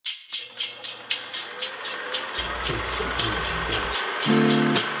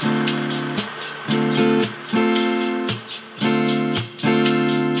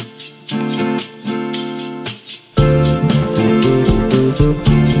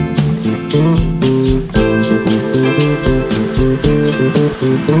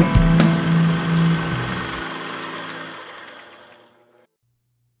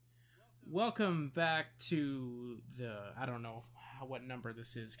Welcome back to I don't know what number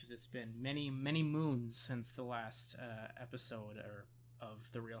this is, because it's been many moons since the last episode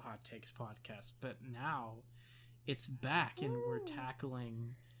of the Real Hot Takes podcast, but now it's back and we're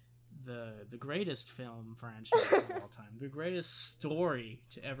tackling the greatest film franchise of all time, the greatest story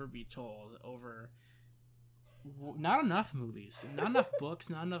to ever be told over not enough movies, not enough books,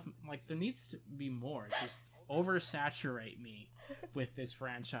 not enough, like, there needs to be more. Just oversaturate me with this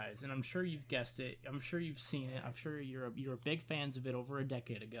franchise, and I'm sure you've guessed it. I'm sure you've seen it. I'm sure you're big fans of it over a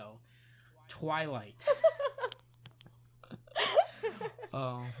decade ago. Twilight.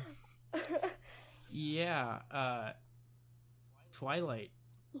 Yeah. Twilight.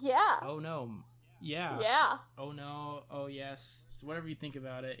 Yeah. Oh no. Yeah. Yeah. Oh no. Oh yes. So whatever you think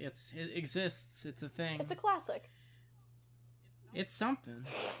about it, it exists. It's a thing. It's a classic. It's something.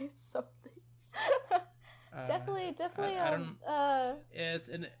 It's something. Definitely. It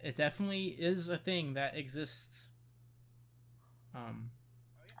definitely is a thing that exists.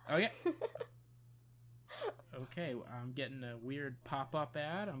 Oh yeah. Okay, I'm getting a weird pop-up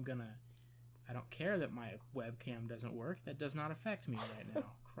ad. I don't care that my webcam doesn't work. That does not affect me right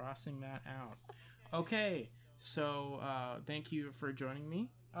now. Crossing that out. Okay, so thank you for joining me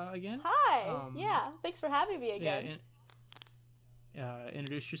again. Hi. Yeah, thanks for having me again. Yeah,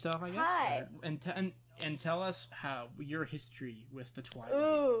 introduce yourself, I guess. Hi. And tell us how your history with the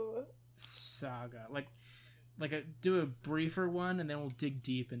Twilight saga. Do a briefer one, and then we'll dig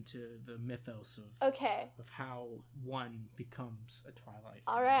deep into the mythos of how one becomes a Twilight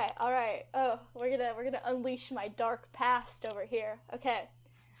fan. All right. Oh, we're gonna unleash my dark past over here. Okay.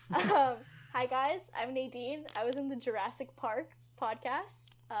 Hi guys, I'm Nadine. I was in the Jurassic Park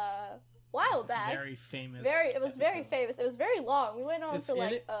podcast while back. Very famous. It was very famous. It was very long. We went on for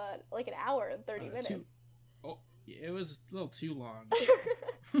like an hour and 30 minutes. It was a little too long.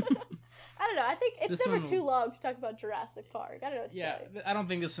 I don't know. I think it's never too long to talk about Jurassic Park. I don't know what to tell you. I don't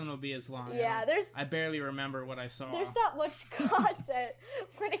think this one will be as long. Yeah, I barely remember what I saw. There's not much content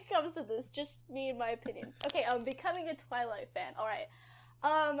when it comes to this. Just me and my opinions. Okay, becoming a Twilight fan. All right.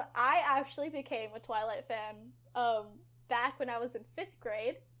 I actually became a Twilight fan back when I was in 5th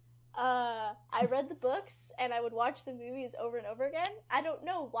grade. I read the books and I would watch the movies over and over again. I don't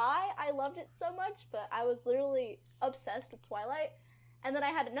know why I loved it so much, but I was literally obsessed with Twilight. And then I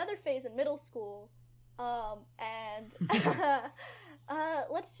had another phase in middle school, and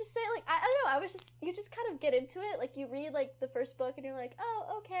let's just say, like, I don't know, you just kind of get into it, like, you read, like, the first book, and you're like,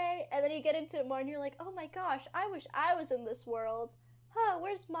 oh, okay, and then you get into it more, and you're like, oh my gosh, I wish I was in this world,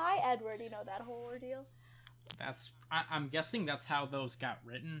 where's my Edward, that whole ordeal. I'm guessing that's how those got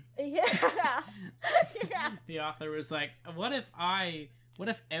written. Yeah. Yeah. The author was like, what if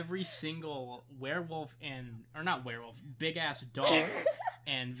every single werewolf big ass dog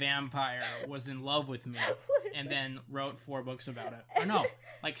and vampire was in love with me, and then wrote 4 books about it? Or no,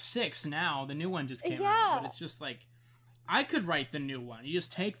 like 6 now. The new one just came out, but it's just like, I could write the new one. You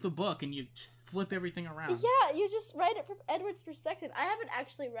just take the book and you flip everything around. Yeah, you just write it from Edward's perspective. I haven't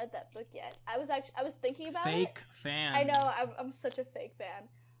actually read that book yet. I was thinking about it. Fake fan. I know, I'm such a fake fan.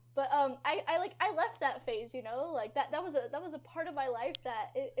 But I left that phase, like that was a part of my life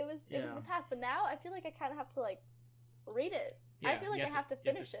that it was in the past. But now I feel like I kind of have to like read it. I feel like I have to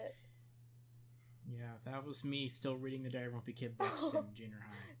finish it. Yeah, that was me still reading the Diary of a Wimpy Kid books in junior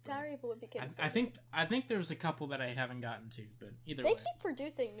high. Diary of a Wimpy Kid. I think there's a couple that I haven't gotten to, but either way. They keep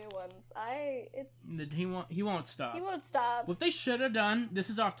producing new ones. He won't stop. He won't stop. What they should have done, this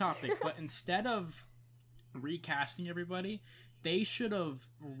is off topic, but instead of recasting everybody, they should have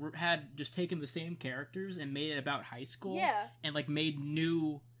had just taken the same characters and made it about high school. Yeah. And like made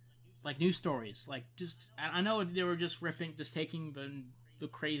new stories. Like, just, I know they were just taking the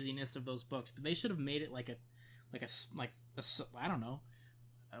craziness of those books, but they should have made it like a I don't know,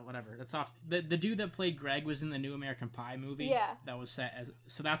 whatever. That's off. The dude that played Greg was in the new American Pie movie. Yeah. That was set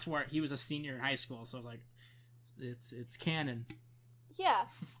so that's where he was a senior in high school. So I was like, it's canon. Yeah,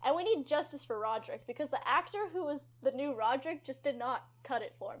 and we need justice for Roderick, because the actor who was the new Roderick just did not cut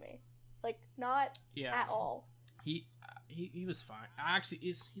it for me. Like, not at all. he was fine. Actually,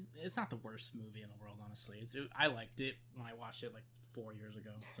 it's not the worst movie in the world, honestly. I liked it when I watched it like 4 years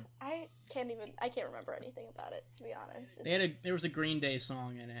ago. So. I can't remember anything about it, to be honest. There was a Green Day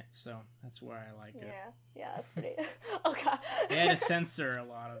song in it, so that's why I like it. Yeah, that's pretty. Oh god. They had to censor a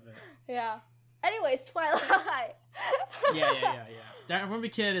lot of it. Yeah. Anyways, Twilight. Yeah. Diary of a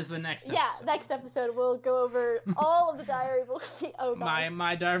Wimpy Kid is the next episode. Yeah, next episode we'll go over all of the Diary of a Wimpy. Oh god.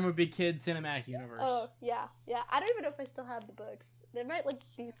 My Diary of a Wimpy Kid cinematic universe. Oh yeah. I don't even know if I still have the books. They might like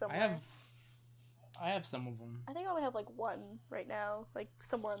be somewhere. I have some of them. I think I only have like one right now, like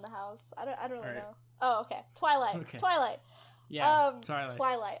somewhere in the house. I don't really right. know. Oh, okay. Twilight. Okay. Twilight. Yeah. Twilight.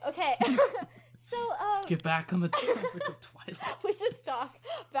 Twilight. Okay. So get back on the topic of Twilight. We just talk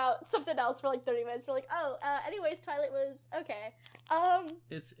about something else for like 30 minutes. We're like, anyways, Twilight was okay.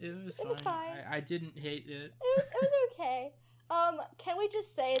 It was fine. I didn't hate it. It was okay. Can we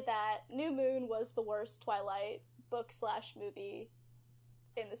just say that New Moon was the worst Twilight book / movie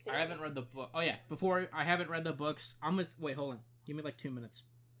in the series? I haven't read the book. Oh yeah, I haven't read the books. Wait, hold on. Give me like 2 minutes.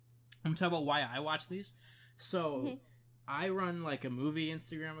 I'm gonna talk about why I watch these. So, I run like a movie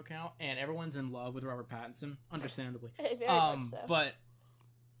Instagram account, and everyone's in love with Robert Pattinson, understandably. Very much so. But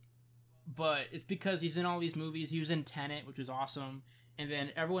it's because he's in all these movies. He was in Tenet, which was awesome, and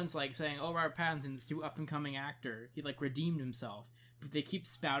then everyone's like saying, "Oh, Robert Pattinson, this new up and coming actor. He like redeemed himself." But they keep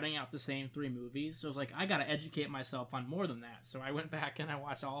spouting out the same 3 movies, so I was like, I gotta educate myself on more than that. So I went back and I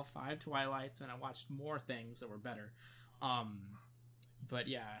watched all 5 Twilights, and I watched more things that were better. But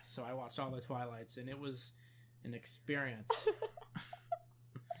yeah, so I watched all the Twilights, and it was an experience.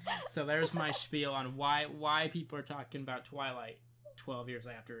 So there's my spiel on why people are talking about Twilight 12 years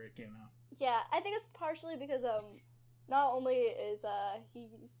after it came out. Yeah, I think it's partially because not only is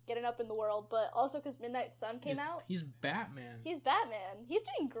he's getting up in the world, but also because Midnight Sun came out. He's Batman. He's Batman. He's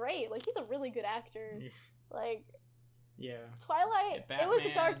doing great. Like, he's a really good actor. Like, yeah. Twilight, it was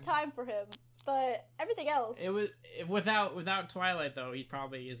a dark time for him, but everything else. It was without Twilight though, he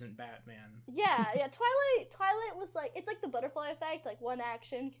probably isn't Batman. Yeah. Twilight was like, it's like the butterfly effect. Like, one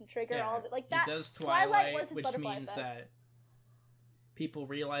action can trigger all of it. Like that. He does Twilight was his which butterfly means effect. that people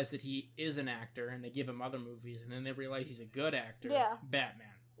realize that he is an actor, and they give him other movies, and then they realize he's a good actor. Yeah. Batman.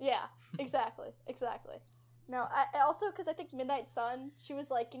 Yeah. Exactly. No, I also, because I think Midnight Sun, she was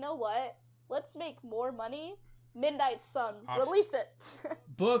like, you know what? Let's make more money. Midnight Sun. Release it.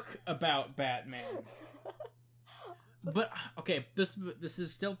 Book about Batman. But okay, this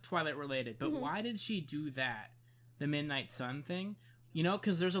is still Twilight related. But why did she do that? The Midnight Sun thing,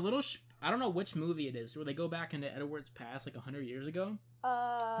 because there's a little. I don't know which movie it is where they go back into Edward's past like 100 years ago.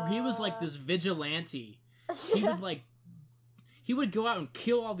 Where he was like this vigilante. He would go out and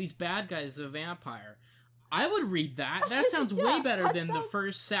kill all these bad guys as a vampire. I would read that. That sounds way better than the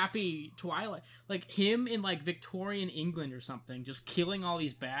first sappy Twilight. Like, him in, like, Victorian England or something, just killing all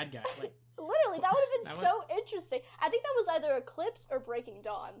these bad guys. Like, literally, that would have been so interesting. I think that was either Eclipse or Breaking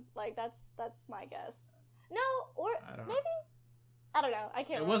Dawn. Like, that's my guess. No, or maybe? I don't know. I can't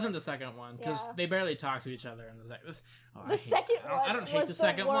remember. It wasn't the second one, because they barely talked to each other in the second. The second one. I don't hate the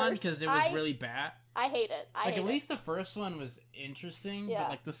second one, because it was really bad. I hate it. At least the first one was interesting, but,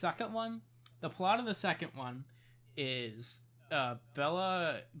 like, the second one... The plot of the second one is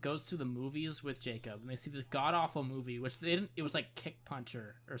Bella goes to the movies with Jacob, and they see this god-awful movie, which they didn't. It was like Kick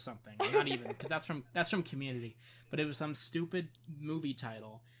Puncher or something. Not even, because that's from Community. But it was some stupid movie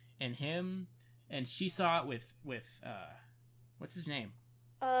title, and she saw it with what's his name?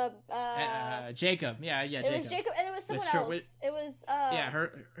 Jacob. Yeah, Jacob. It was Jacob, and it was someone else. It was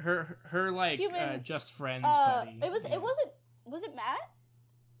her like human, just friends buddy. Was it Matt?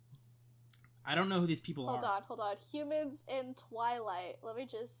 I don't know who these people are. Hold on. Humans in Twilight. Let me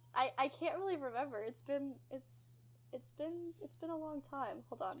just. I can't really remember. It's been a long time.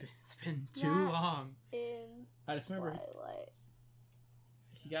 Hold on. It's been too long. I just remember Twilight.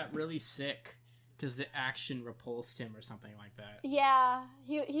 He got really sick because the action repulsed him or something like that. Yeah,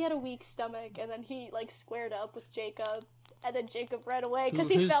 he had a weak stomach, and then he like squared up with Jacob, and then Jacob ran away because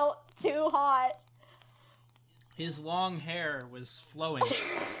he felt too hot. His long hair was flowing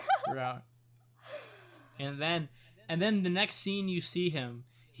throughout. And then the next scene you see him,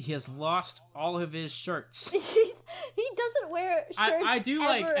 he has lost all of his shirts. He doesn't wear shirts. I do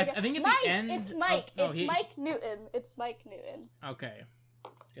like. I think at the end, it's Mike. Mike Newton. It's Mike Newton. Okay.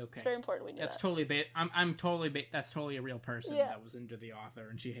 It's very important we do that's that. Totally. That's totally a real person that was into the author,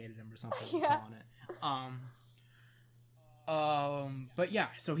 and she hated him or something. Calling it. But yeah,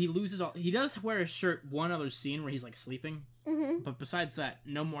 so he loses all. He does wear a shirt. One other scene where he's like sleeping. Mm-hmm. But besides that,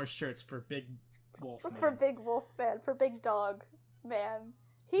 no more shirts for Big Wolf Man. For Big Wolf Man, for Big Dog Man.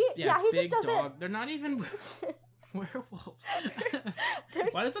 He just doesn't. Dog. They're not even. Werewolves.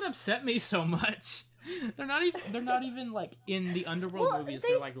 Why does it upset me so much? They're not even like in the underworld movies.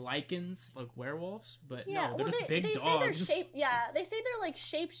 They're like lycans, like werewolves, but no, they're just big dogs. Say they say they're like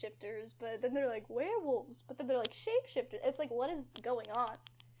shapeshifters, but then they're like werewolves, but then they're like shapeshifters. It's like, what is going on?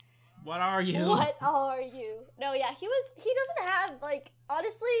 What are you? What are you? No, yeah, he doesn't have, like,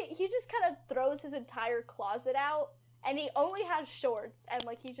 honestly, he just kind of throws his entire closet out, and he only has shorts, and,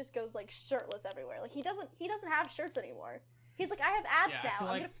 like, he just goes, like, shirtless everywhere. Like, he doesn't have shirts anymore. He's like, I have abs now,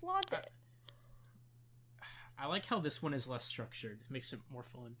 I'm gonna flaunt it. I like how this one is less structured. It makes it more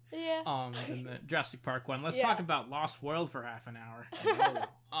fun. Yeah. Than the Jurassic Park one. Let's talk about Lost World for half an hour.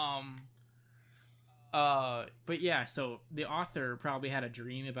 But yeah, so the author probably had a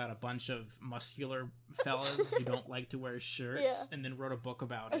dream about a bunch of muscular fellas who don't like to wear shirts, and then wrote a book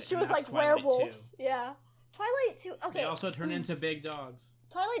about it. She was like, werewolves. Yeah. Twilight 2, okay. They also turn into big dogs.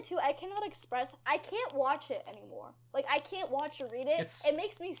 Twilight 2, I can't watch it anymore. Like, I can't watch or read it. It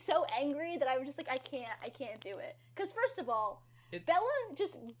makes me so angry that I'm just like, I can't do it. Because first of all, Bella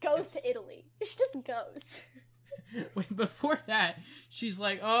just goes to Italy. She just goes. Wait, before that, she's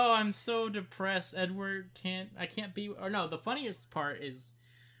like, "Oh, I'm so depressed. Edward I can't be." Or no, the funniest part is,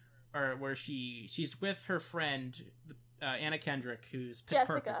 where she's with her friend, Anna Kendrick, who's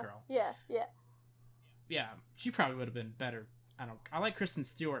Jessica. Perfect Girl. Yeah. She probably would have been better. I like Kristen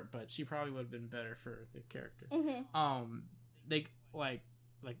Stewart, but she probably would have been better for the character. Mm-hmm. They like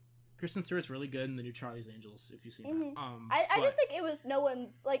Kristen Stewart's really good in the new Charlie's Angels. If you see that. I just think it was no one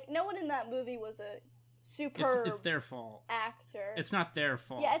in that movie was a superb. It's their fault. Actor. It's not their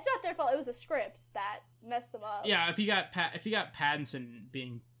fault. Yeah, it's not their fault. It was the script that messed them up. Yeah, if you got Pattinson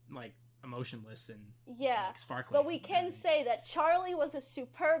being like emotionless and like, sparkly. But we can say that Charlie was a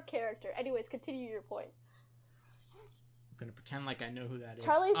superb character. Anyways, continue your point. I'm gonna pretend like I know who that is.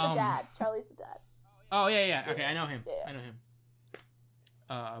 Charlie's the dad. Charlie's the dad. Oh yeah. Okay, I know him. Yeah. I know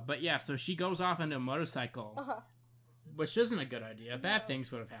him. But yeah, so she goes off on a motorcycle. Which isn't a good idea. Bad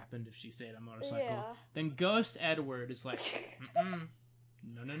things would have happened if she stayed on a motorcycle. Yeah. Then Ghost Edward is like,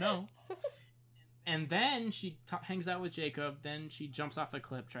 no. And then she hangs out with Jacob. Then she jumps off the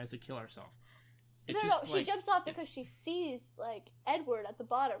cliff, tries to kill herself. She jumps off because she sees, like, Edward at the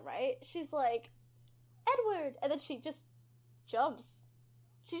bottom, right? She's like, Edward! And then she just jumps.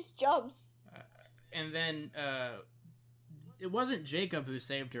 She just jumps. And then, it wasn't Jacob who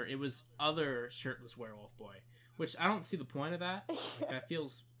saved her. It was other shirtless werewolf boy. Which I don't see the point of that. Like, that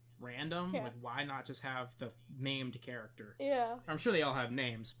feels random. Yeah. Like, why not just have the named character? Yeah. I'm sure they all have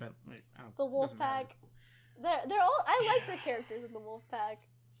names, but like, the wolf pack. They're all. I like the characters in the wolf pack.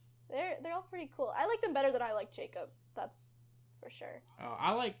 They're all pretty cool. I like them better than I like Jacob. That's for sure. Oh,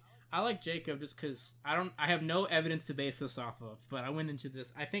 I like Jacob just because I have no evidence to base this off of. But I went into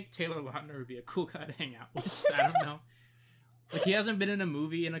this. I think Taylor Lautner would be a cool guy to hang out with. I don't know. Like, he hasn't been in a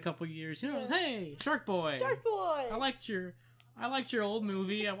movie in a couple years. You know, hey, Shark Boy. Shark Boy. I liked your old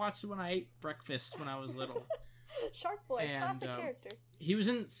movie. I watched it when I ate breakfast when I was little. Shark Boy, and, classic character. He was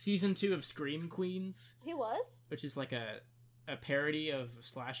in season 2 of Scream Queens. He was? Which is like a parody of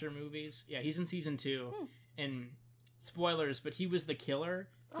slasher movies. Yeah, he's in season 2. And spoilers, but he was the killer.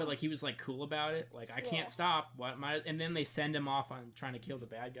 But like, he was like cool about it. Like, I can't stop. And then they send him off on trying to kill the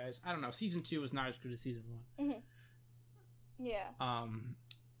bad guys. I don't know. Season 2 was not as good as season 1. Mm-hmm. Yeah.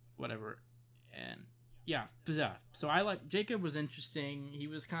 Whatever. And yeah. So I like Jacob was interesting. He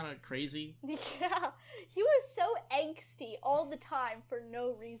was kind of crazy. Yeah. He was so angsty all the time for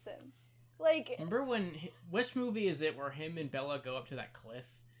no reason. Like, remember which movie is it where him and Bella go up to that cliff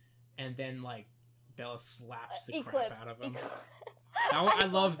and then like Bella slaps the crap out of him? I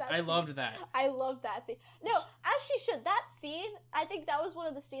loved that. I love that scene. No, as she should. That scene, I think that was one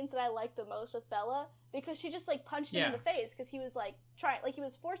of the scenes that I liked the most with Bella, because she just like punched him in the face because he was like he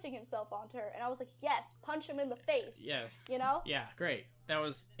was forcing himself onto her, and I was like, yes, punch him in the face. Yeah. You know? Yeah, great. That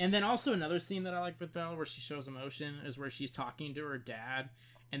was, and then also another scene that I liked with Bella where she shows emotion is where she's talking to her dad.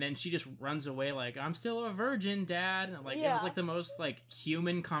 And then she just runs away like, I'm still a virgin, Dad. And like, it was like the most like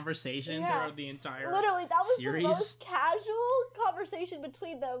human conversation throughout the entire literally, that was series. The most casual conversation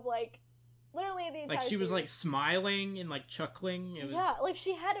between them, like, literally the entire like, she was series. like smiling and like chuckling. It was... Yeah, like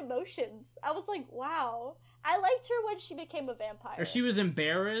she had emotions. I was like, wow. I liked her when she became a vampire. Or she was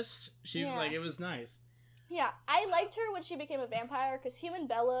embarrassed. She was like, it was nice. Yeah, I liked her when she became a vampire because human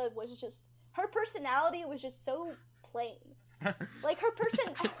Bella was just, her personality was just so plain. Like, her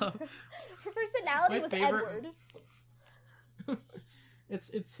personality was Edward.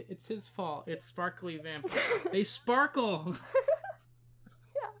 It's his fault. It's sparkly vampires. They sparkle.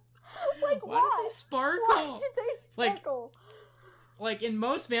 Yeah. Like, why? Why did they sparkle? Why did they sparkle? like in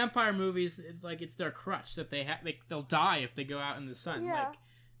most vampire movies, it's their crutch that they'll die if they go out in the sun. Yeah. Like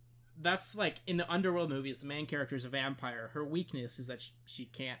that's like in the underworld movies, the main character is a vampire. Her weakness is that she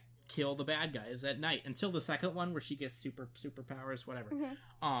can't kill the bad guys at night until the second one where she gets superpowers, whatever.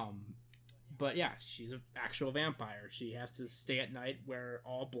 But yeah, she's an actual vampire. She has to stay at night, wear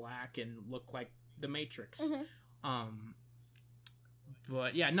all black, and look like the Matrix.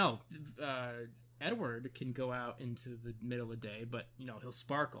 But yeah, no, Edward can go out into the middle of the day, but he'll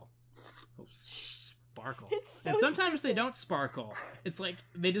sparkle. He'll sparkle. It's so and sometimes stupid. they don't sparkle. It's like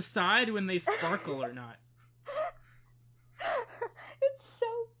they decide when they sparkle or not. It's so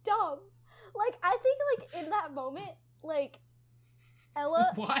dumb. Like, I think, like, in that moment, like,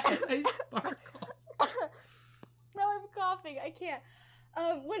 Ella... Why do they sparkle? Now I'm coughing. I can't.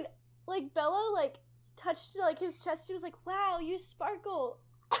 When, like, Bella, like, touched, like, his chest, she was like, wow, you sparkle.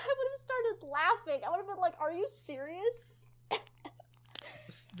 I would have started laughing. I would have been like, are you serious?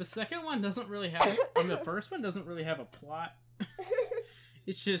 The second one doesn't really have... the first one doesn't really have a plot.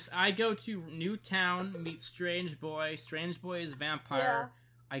 It's just, I go to New Town, meet Strange Boy. Strange Boy is vampire.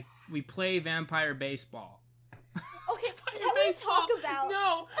 We play vampire baseball. Okay, can we talk about...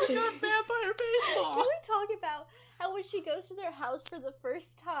 No, not vampire baseball. Can we talk about how when she goes to their house for the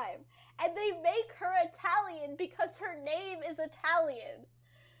first time, and they make her Italian because her name is Italian?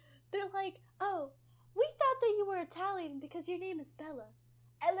 They're like, oh, we thought that you were Italian because your name is Bella.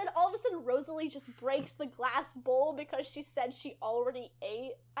 And then all of a sudden Rosalie just breaks the glass bowl because she said she already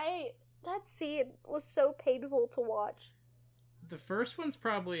ate. That scene was so painful to watch. The first one's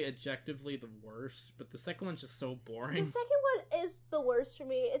probably objectively the worst, but the second one's just so boring. The second one is the worst for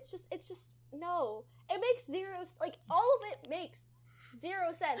me. It's just, no. It makes zero, like, all of it makes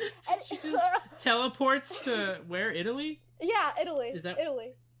zero sense. And she just teleports to where, Italy? Yeah, Italy. Is that...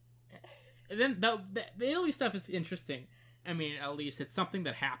 Italy. And then the Italy stuff is interesting. I mean, at least it's something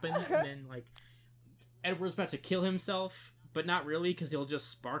that happens, and then, like, Edward's about to kill himself, but not really, because he'll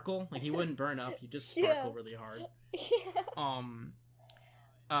just sparkle. Like, he wouldn't burn up, he'd just sparkle really hard. Yeah.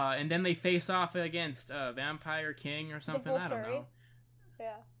 And then they face off against Vampire King or something, I don't know.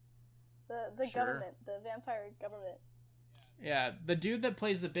 Yeah. The Sure. government, the vampire government. Yeah, the dude that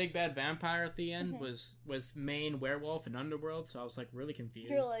plays the big bad vampire at the end was main werewolf in Underworld, so I was, like, really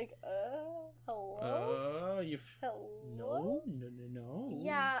confused. You're like, hello? Hello? No.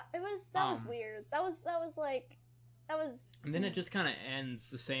 Yeah, that was weird. That was like, And then it just kind of ends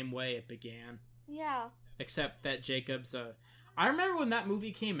the same way it began. Yeah. Except that Jacob's, I remember when that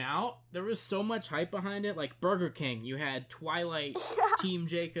movie came out, there was so much hype behind it, like Burger King, you had Twilight, Team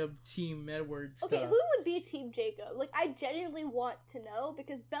Jacob, Team Edward stuff. Okay, who would be Team Jacob? Like, I genuinely want to know,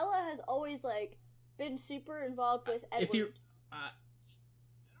 because Bella has always, like, been super involved with Edward. If you,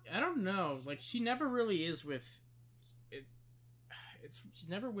 I don't know, like, she never really is with, she's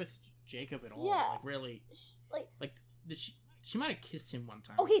never with Jacob at all, like, really. Like, she might have kissed him one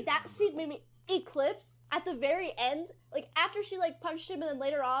time. Okay, that scene made me... Eclipse, at the very end, like, after she, like, punched him, and then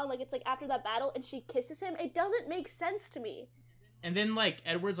later on, like, it's, like, after that battle, and she kisses him, it doesn't make sense to me. And then, like,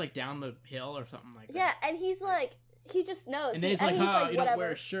 Edward's, like, down the hill or something like that. Yeah, and he's, like, he just knows. And then he's like, you don't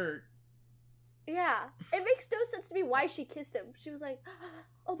wear a shirt. Yeah, it makes no sense to me why she kissed him. She was like,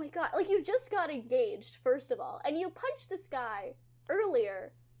 oh my god, like, you just got engaged, first of all, and you punched this guy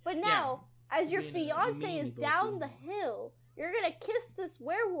earlier, but now, as your fiance is down the hill, you're gonna kiss this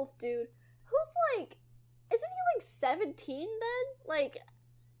werewolf dude who's, like, isn't he, like, 17 then? Like,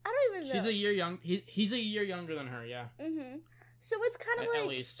 I don't even know. She's a year young. He's a year younger than her, yeah. Mm-hmm. So it's kind of at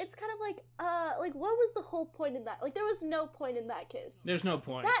least. It's kind of like, what was the whole point in that? Like, there was no point in that kiss. There's no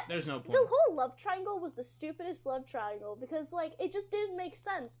point. There's no point. The whole love triangle was the stupidest love triangle, because, like, it just didn't make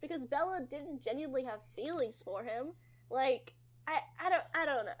sense, because Bella didn't genuinely have feelings for him. Like, I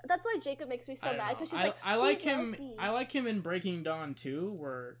don't know. That's why Jacob makes me so mad, because she's like, I like him. I like him in Breaking Dawn too,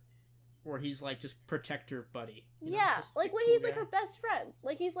 where he's like just protector buddy. Yeah, like when he's like her best friend.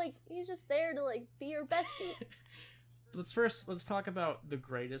 Like he's just there to like be your bestie. Let's talk about the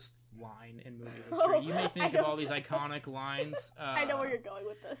greatest line in movie history. You may think of all these iconic lines. I know where you're going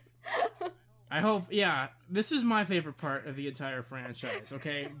with this. I hope, yeah. This was my favorite part of the entire franchise,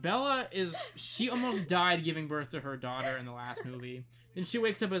 okay? Bella she almost died giving birth to her daughter in the last movie. Then she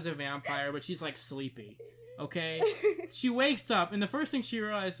wakes up as a vampire, but she's, like, sleepy, okay? She wakes up, and the first thing she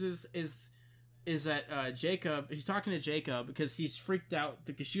realizes is that Jacob, she's talking to Jacob because he's freaked out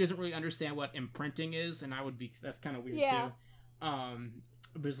because she doesn't really understand what imprinting is, and that's kind of weird, too.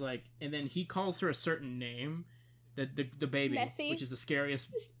 It was like, and then he calls her a certain name, the baby, Nessie? which is the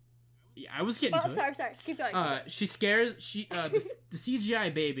scariest... Yeah, I was getting to it. Sorry. Keep going. She scares the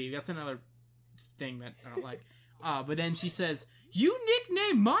CGI baby. That's another thing that I don't like. But then she says, "You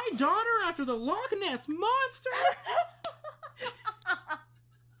nicknamed my daughter after the Loch Ness Monster?"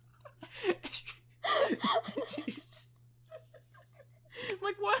 Jeez.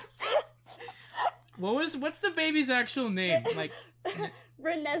 Like, what? What's the baby's actual name? Like,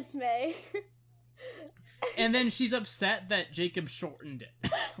 Renesmee. And then she's upset that Jacob shortened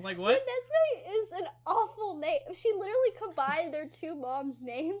it. Like, what? Renesmee is an awful name. She literally combined their two moms'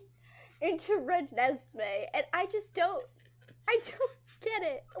 names into Renesmee, and I don't get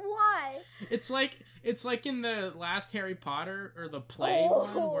it. Why? It's like in the last Harry Potter, or the play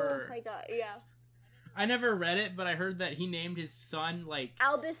one, where... Oh my god, yeah. I never read it, but I heard that he named his son, like...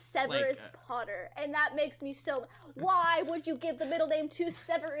 Albus Severus Potter, and that makes me so... Why would you give the middle name to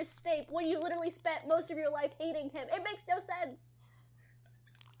Severus Snape when you literally spent most of your life hating him? It makes no sense.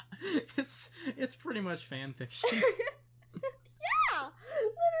 It's pretty much fan fiction. Yeah,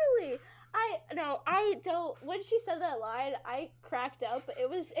 literally. I don't... When she said that line, I cracked up.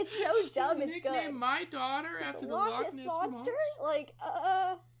 It's so dumb, it's good. Nickname my daughter after the Loch Ness Monster? Like,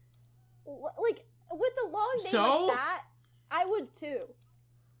 with a long name like that, I would too.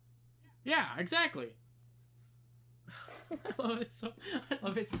 Yeah, exactly. I love it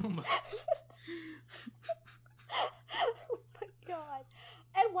so much. Oh my god.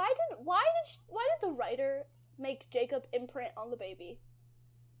 And why did the writer make Jacob imprint on the baby?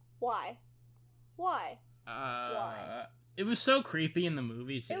 Why? Why? It was so creepy in the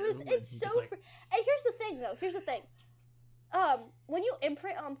movie too. It's so and here's the thing though. Here's the thing. When you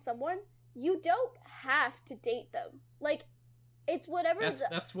imprint on someone, you don't have to date them. Like, it's whatever.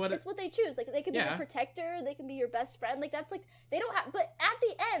 It's what they choose. Like, they can be your protector, they can be your best friend. Like, that's like, they don't have. But at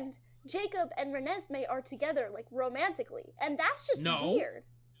the end, Jacob and Renesmee are together, like, romantically, and that's just weird.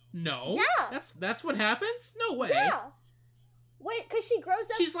 No. Yeah. That's what happens. No way. Yeah. Wait, because she grows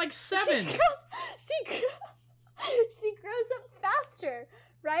up. She's like 7. She grows up faster,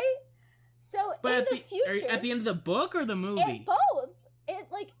 right? So but in the future, at the end of the book or the movie? Both.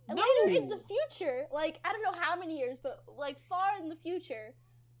 Later in the future, like, I don't know how many years, but like far in the future,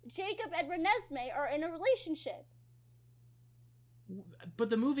 Jacob and Renesmee are in a relationship. But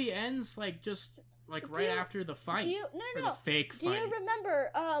the movie ends right after the fight. No. The fake fight. Do you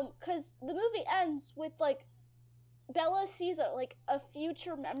remember? Because the movie ends with like Bella sees a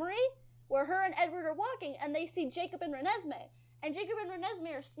future memory where her and Edward are walking, and they see Jacob and Renesmee, and Jacob and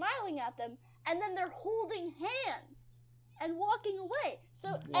Renesmee are smiling at them, and then they're holding hands and walking away. So,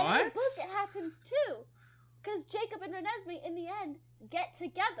 and in the book, it happens too. Because Jacob and Renesmee, in the end, get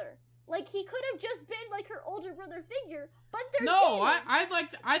together. Like, he could have just been, like, her older brother figure, but they're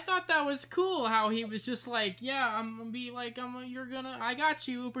dating. I thought that was cool, how he was just like, yeah, I'm gonna be like, I got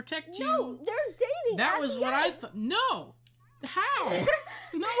you, protect you. No, they're dating. That was what I thought. No! How?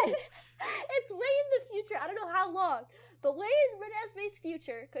 No! It's way in the future. I don't know how long, but way in Renesmee's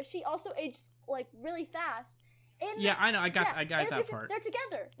future, because she also ages, like, really fast. I know. I got that future, part. They're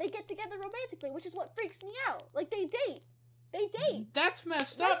together. They get together romantically, which is what freaks me out. Like, they date. That's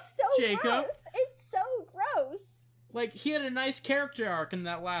messed That's up, so Jacob. Gross. It's so gross. Like, he had a nice character arc in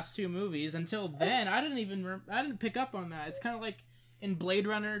that last 2 movies. Until then, I didn't pick up on that. It's kind of like in Blade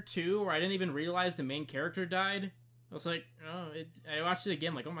Runner 2, where I didn't even realize the main character died. I was like, I watched it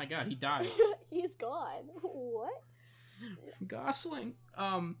again, like, oh my god, he died. He's gone. What? Gosling.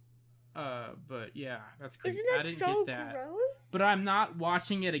 But yeah, that's crazy. Isn't that I didn't so get that. Gross? But I'm not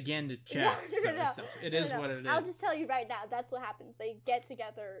watching it again to check. No. It is what it is. I'll just tell you right now. That's what happens. They get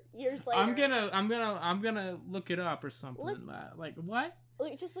together years later. I'm gonna look it up or something. Like what?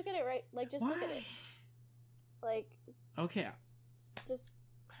 Just look at it right. Like, just look at it. Like. Okay. Just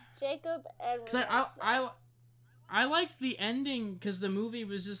Jacob and. Because I liked the ending, because the movie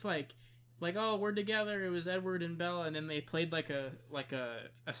was just like, oh, we're together. It was Edward and Bella, and then they played like a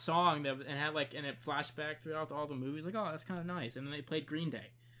song and it flashback throughout all the movies. Like, oh, that's kind of nice. And then they played Green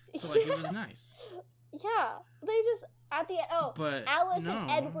Day, so like it was nice. Yeah, they just at the end. Oh, but Alice and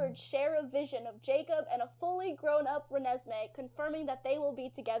Edward share a vision of Jacob and a fully grown-up Renesmee, confirming that they will be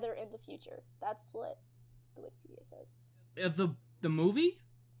together in the future. That's what the Wikipedia says. The movie?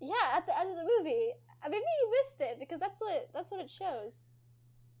 Yeah, at the end of the movie. Maybe you missed it, because that's what it shows.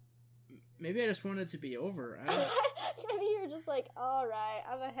 Maybe I just wanted it to be over. Maybe you're just like, alright,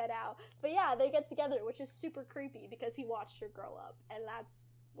 I'm gonna head out. But yeah, they get together, which is super creepy, because he watched her grow up, and that's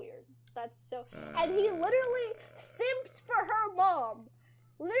weird. That's so... and he literally simped for her mom.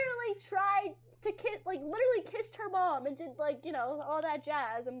 Literally tried to literally kissed her mom, and did, all that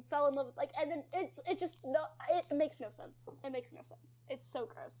jazz, and fell in love with, and then it just, no, it makes no sense. It makes no sense. It's so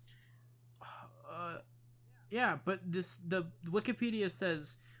gross. Yeah, but the Wikipedia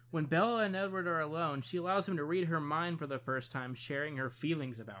says, When Bella and Edward are alone, she allows him to read her mind for the first time, sharing her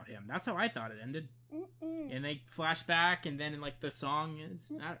feelings about him. That's how I thought it ended. Mm-mm. And they flash back, and then in like the song,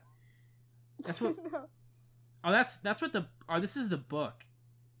 it's not. That's what. No. Oh, that's what the. Oh, this is the book.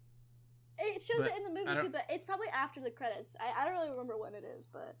 It shows But it in the I movie don't- too, but it's probably after the credits. I don't really remember when it is,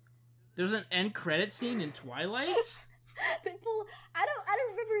 but There's an end credit scene in Twilight. they pull. I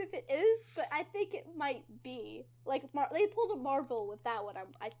don't remember if it is, but I think it might be. Like they pulled a Marvel with that one.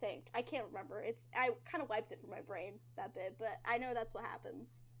 I think I can't remember. I kind of wiped it from my brain that bit, but I know that's what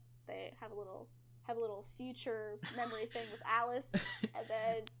happens. They have a little future memory thing with Alice, and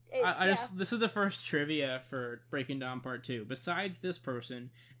then This is the first trivia for Breaking Dawn Part 2. Besides this person,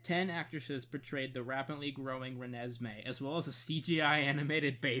 10 actresses portrayed the rapidly growing Renesmee, as well as a CGI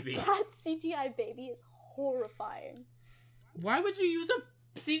animated baby. that CGI baby is horrifying. Why would you use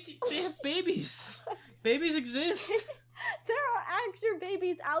a CGI? They have babies. Babies exist. There are actor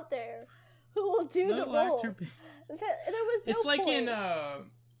babies out there who will do the No role. actor ba- There was no It's like point.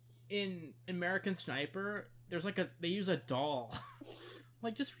 in American Sniper, there's like they use a doll.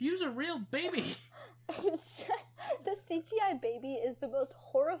 Like, just use a real baby. The CGI baby is the most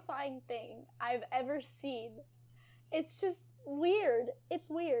horrifying thing I've ever seen. It's just weird. It's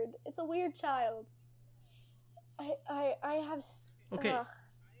weird. It's a weird child. I have. Okay. Ugh.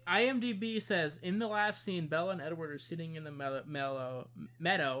 IMDb says, in the last scene, Bella and Edward are sitting in the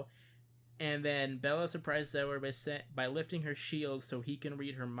meadow, and then Bella surprises Edward by lifting her shield so he can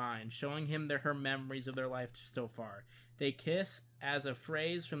read her mind, showing him her memories of their life so far. They kiss, as a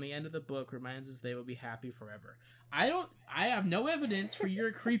phrase from the end of the book reminds us they will be happy forever. I have no evidence for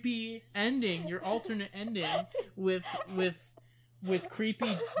your creepy ending, your alternate ending with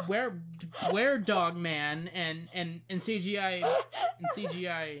creepy were dog man and CGI and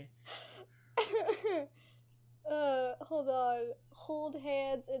CGI. Hold on. Hold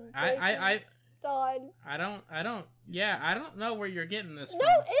hands and I Dawn. don't know where you're getting this No,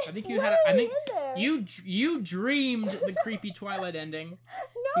 from. it's I think literally in there. you dreamed the creepy Twilight ending.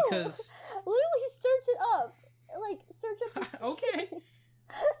 No, Because literally search it up. Like search up the scene. Okay.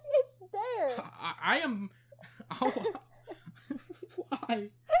 It's there. I am. Oh, why?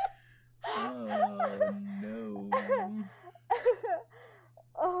 Oh no.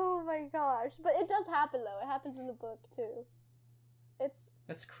 Oh my gosh! But it does happen though. It happens in the book too. It's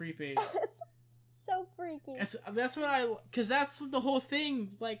That's creepy. it's so freaky. That's what because that's the whole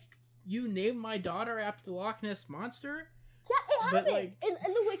thing. Like, you named my daughter after the Loch Ness Monster. Yeah, it But, happens!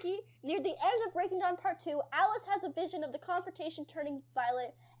 In the wiki, near the end of Breaking Dawn Part 2, Alice has a vision of the confrontation turning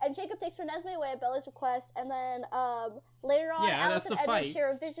violent, and Jacob takes Renesmee away at Bella's request, and then, later on, Yeah, Alice that's and the Edward fight. share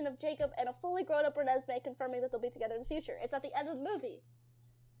a vision of Jacob and a fully grown-up Renesmee, confirming that they'll be together in the future. It's at the end of the movie.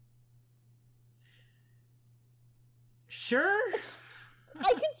 Sure.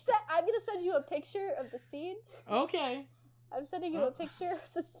 I'm gonna send you a picture of the scene. Okay. I'm sending you a picture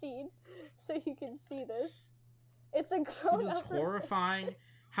of the scene, so you can see this. It's a This grown-up... is horrifying.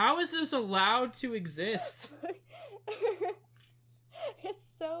 How is this allowed to exist? It's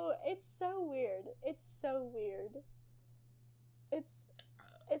so weird. It's so weird. It's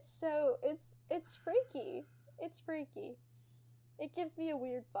freaky. It's freaky. It gives me a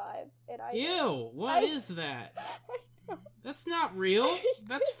weird vibe, and I Ew, what is that? That's not real.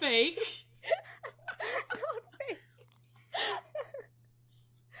 That's fake. Not fake.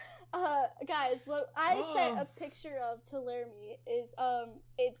 Guys, what I sent a picture of to Laramie is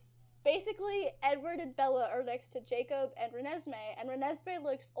it's basically Edward and Bella are next to Jacob and Renesmee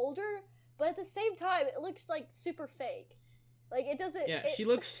looks older, but at the same time it looks like super fake. Like it doesn't. Yeah, she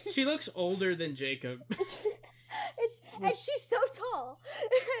looks older than Jacob. And she's so tall,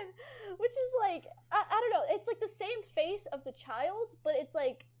 which is like I don't know. It's like the same face of the child, but it's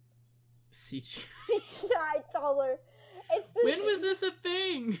like CGI taller. When was this a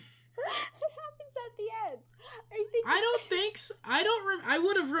thing? It happens at the end. I don't think so. I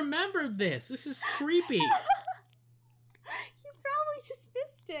would have remembered this. This is creepy. You probably just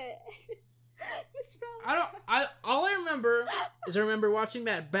missed it. All I remember is I remember watching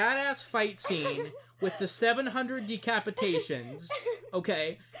that badass fight scene with the 700 decapitations,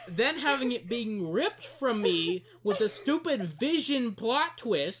 okay? Then having it being ripped from me with a stupid Vision plot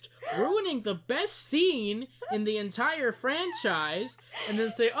twist, ruining the best scene in the entire franchise, and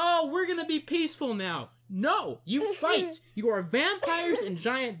then say, oh, we're gonna be peaceful now. No, you fight. You are vampires and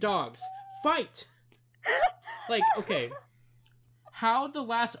giant dogs. Fight. Like, okay. How the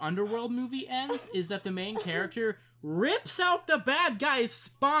last Underworld movie ends is that the main character rips out the bad guy's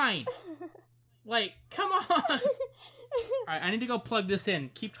spine. Like, come on. Alright, I need to go plug this in.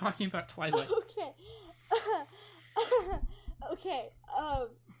 Keep talking about Twilight. Okay. Okay.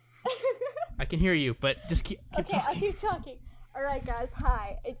 I can hear you, but just keep Okay, talking. I'll keep talking. Alright, guys,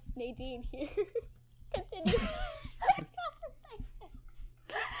 hi. It's Nadine here. Continue.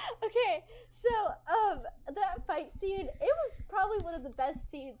 Okay, so, that fight scene, it was probably one of the best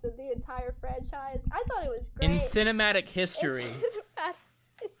scenes in the entire franchise. I thought it was great. In cinematic history. In cinematic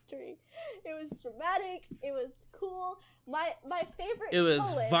history. It was dramatic. It was cool. My favorite It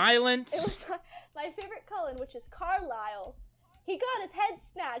was Cullen, violent. It was my favorite Cullen, which is Carlisle. He got his head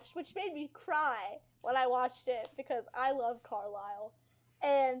snatched, which made me cry when I watched it because I love Carlisle.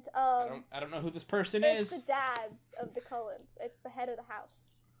 And I don't know who this person it's is. the dad of the Cullens. It's the head of the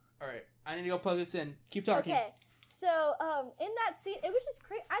house. All right, I need to go plug this in. Keep talking. Okay, so in that scene, it was just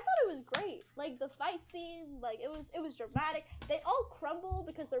great. I thought it was great. Like the fight scene, like it was dramatic. They all crumble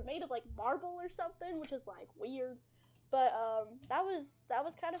because they're made of like marble or something, which is like weird. But that was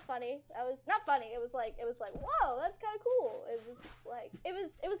kind of funny. That was not funny. It was like whoa, that's kind of cool. It was like it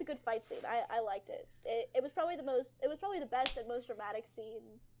was a good fight scene. I liked it. It was probably the best and most dramatic scene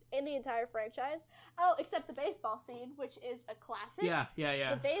in the entire franchise. Oh, except the baseball scene, which is a classic. Yeah.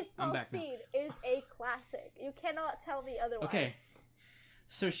 The baseball scene is a classic. You cannot tell me otherwise. Okay.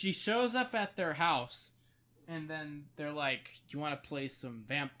 So she shows up at their house, and then they're like, "Do you want to play some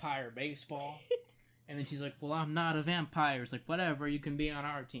vampire baseball?" And then she's like, "Well, I'm not a vampire." It's like, "Whatever, you can be on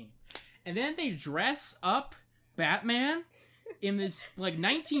our team." And then they dress up Batman in this like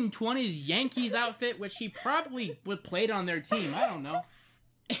 1920s Yankees outfit, which he probably would played on their team. I don't know.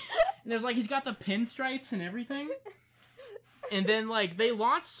 And there's like he's got the pinstripes and everything. And then like they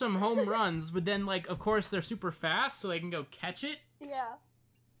launch some home runs, but then like of course they're super fast, so they can go catch it. Yeah.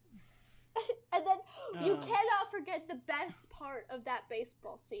 And then you cannot forget the best part of that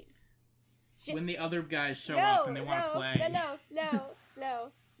baseball scene. When the other guys show up and they want to play.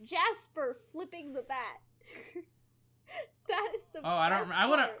 No. Jasper flipping the bat. That is the I don't. best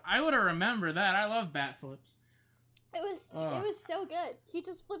I would have remembered that. I love bat flips. It was so good. He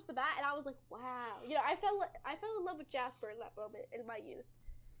just flips the bat, and I was like, wow. You know, I fell in love with Jasper in that moment in my youth.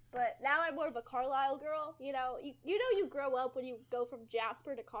 But now I'm more of a Carlisle girl. You know, you grow up when you go from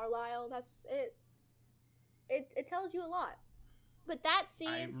Jasper to Carlisle. That's it. It tells you a lot. But that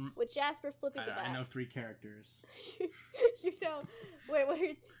scene with Jasper flipping the bat. I know 3 characters. You know, wait, what are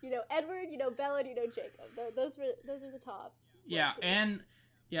you know Edward, you know Bella, and you know Jacob. Those were the top. Yeah, and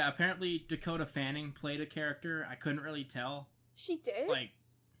yeah, apparently Dakota Fanning played a character. I couldn't really tell. She did? Like,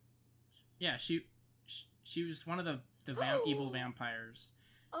 yeah, she was one of the evil vampires.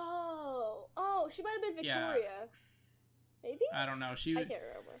 Oh, she might have been Victoria. Yeah. Maybe? I don't know. I can't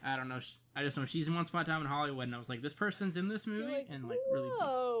remember. I don't know. I just know she's in Once Upon a Time in Hollywood, and I was like, this person's in this movie, like, and like really.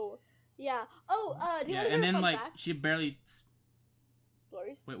 Whoa. Yeah. Oh, do you want to hear and then a fun like fact? she barely.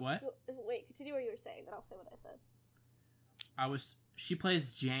 Wait, what? Wait, continue what you were saying, then I'll say what I said. She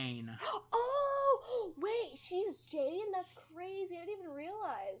plays Jane. Oh, wait, she's Jane? That's crazy. I didn't even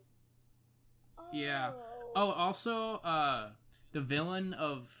realize. Oh. Yeah. Oh, also, the villain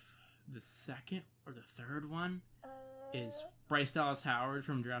of the second or the third one is Bryce Dallas Howard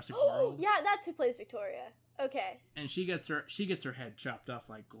from Jurassic World. Yeah, that's who plays Victoria. Okay. And she gets her head chopped off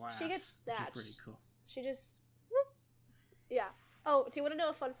like glass. She gets snatched. Which is pretty cool. She just. Yeah. Oh, do you want to know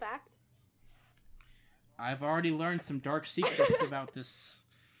a fun fact? I've already learned some dark secrets about this.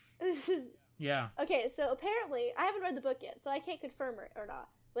 This is. Yeah. Okay, so apparently, I haven't read the book yet, so I can't confirm it or not.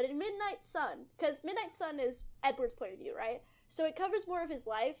 But in Midnight Sun, because Midnight Sun is Edward's point of view, right? So it covers more of his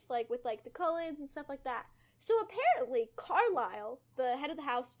life, like with like the Cullens and stuff like that. So apparently, Carlisle, the head of the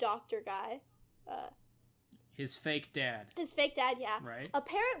house doctor guy, his fake dad. Yeah. Right.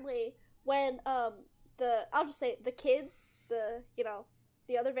 Apparently, when I'll just say the kids,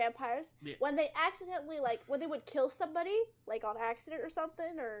 the other vampires, yeah. when they accidentally when they would kill somebody like on accident or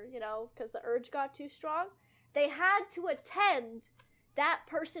something, or because the urge got too strong, they had to attend that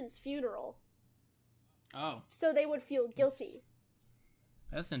person's funeral. Oh. So they would feel guilty.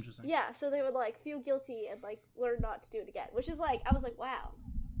 That's interesting. Yeah, so they would feel guilty and learn not to do it again, which is I was like, wow,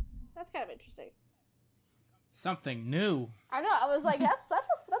 that's kind of interesting. Something new. I know. I was like, that's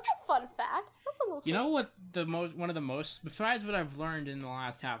a fun fact. That's a little. You know what one of the most besides what I've learned in the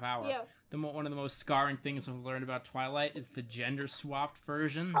last half hour. Yeah. One of the most scarring things I've learned about Twilight is the gender swapped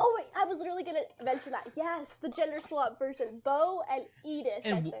version. Oh wait, I was literally gonna mention that. Yes, the gender swap version. Beau and Edith,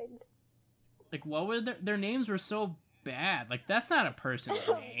 I think. What were their names were so bad. That's not a person's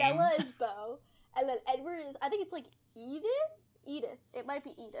name. Bella is Beau, and then Edward is. I think it's Edith. Edith. It might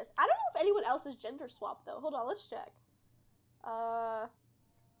be Edith. I don't know if anyone else is gender swap though. Hold on, let's check.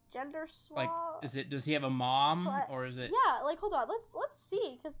 Gender swap. Does he have a mom or is it? Yeah, hold on. Let's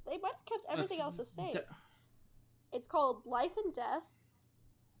see, because they might have kept everything else the same. It's called Life and Death.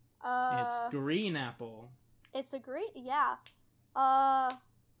 It's green apple. It's a green, yeah. No,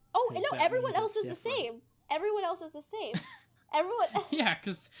 everyone else is the same. Everyone else is the same. Everyone. Yeah,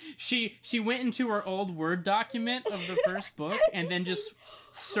 because she went into her old Word document of the first book and then just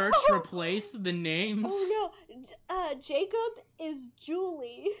searched, replaced the names. Oh no, Jacob is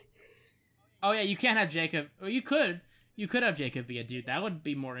Julie. Oh yeah, you can't have Jacob. Well, you could have Jacob be a dude. That would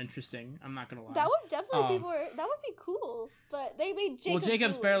be more interesting. I'm not gonna lie. That would definitely be more. That would be cool. But they made Jacob. Well,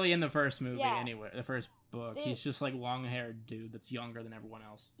 Jacob's Julie. barely in the first movie Yeah. anyway. The first book, he's just like long-haired dude that's younger than everyone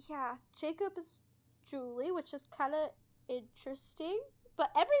else. Yeah, Jacob is Julie, which is kind of interesting.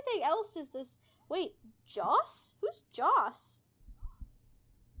 But everything else is this. Wait, Joss? Who's Joss?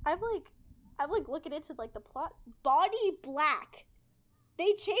 I'm looking into like the plot. Bonnie Black.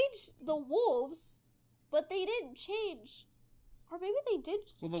 They changed the wolves, but they didn't change, or maybe they did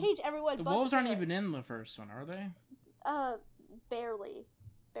change everyone. The but wolves the aren't parents. even in the first one, are they? Barely.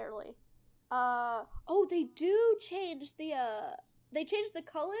 They do change the they change the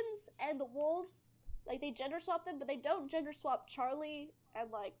Cullens and the wolves. Like, they gender swap them, but they don't gender swap Charlie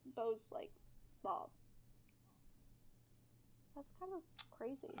and, like, Beau's, like, mom. That's kind of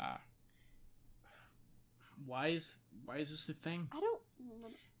crazy. Why is this a thing? I don't...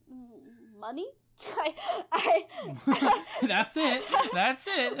 Money? That's it. That's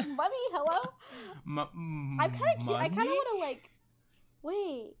it. Money, hello? I kind of want to, like...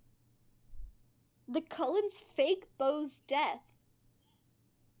 Wait. The Cullens fake Beau's death.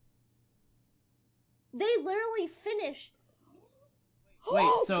 They literally finish. Wait,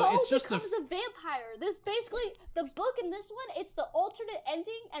 so Beau it's just becomes a vampire. This basically the book in this one. It's the alternate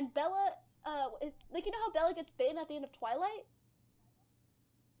ending, and Bella. Like, you know how Bella gets bitten at the end of Twilight?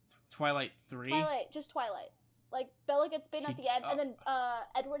 Twilight 3? Twilight, just Twilight. Like, Bella gets bitten at the end, and then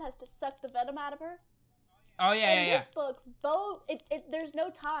Edward has to suck the venom out of her. Oh yeah, in this book, Beau, there's no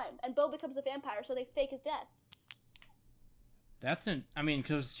time, and Beau becomes a vampire, so they fake his death.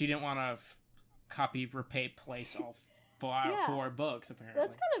 Because she didn't want to copy, repeat, place all four books, apparently.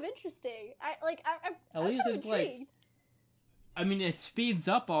 That's kind of interesting. I'm least kind of it's like- intrigued. it speeds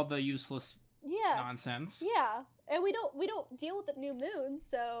up all the useless nonsense. Yeah, and we don't deal with the new moon,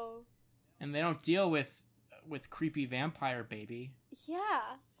 so. And they don't deal with creepy vampire baby.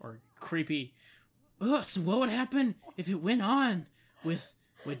 Yeah. Or creepy. Ugh, so what would happen if it went on with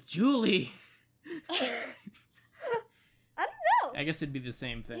Julie? I don't know. I guess it'd be the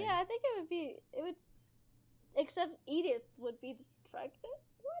same thing. Yeah, I think it would, except Edith would be pregnant.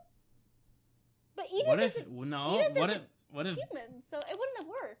 What? But Edith isn't human, so it wouldn't have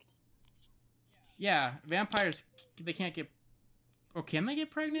worked. Yeah, vampires, they can't get... Oh, can they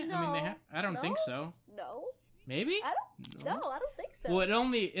get pregnant? No. I don't think so. No. Maybe? I don't think so. Well,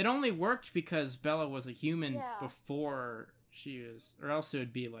 it only worked because Bella was a human Yeah. before she was... Or else it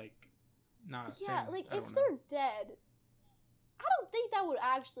would be, like, not a thing. Yeah, like, I if don't they're know. dead, I don't think that would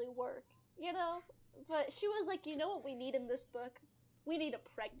actually work, you know? But she was like, you know what we need in this book? We need a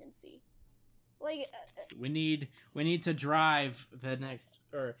pregnancy. Like... We need to drive the next...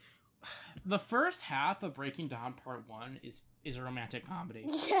 Or... The first half of Breaking Dawn Part 1 is a romantic comedy.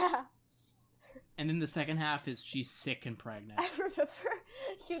 Yeah. And then the second half is she's sick and pregnant. I remember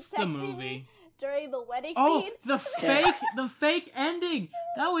you texting me during the wedding scene. The fake ending!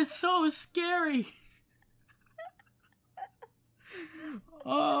 That was so scary!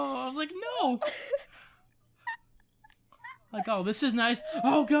 Oh, I was like, no! Like, oh, this is nice.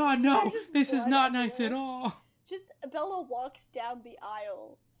 Oh god, no! This is not nice at all! Just, Bella walks down the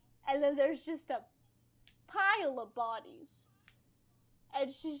aisle, and then there's just a pile of bodies. And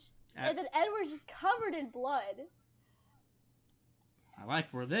and then Edward's just covered in blood. I like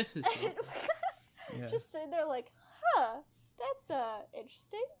where this is going. Yeah. Just sitting there like, that's,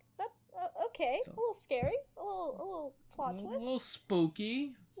 interesting. That's, okay. A little scary. A little plot twist. A little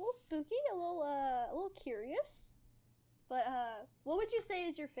spooky. A little spooky. A little curious. But, what would you say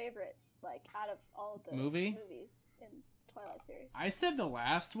is your favorite, like, out of all of the movies in Twilight series? I said the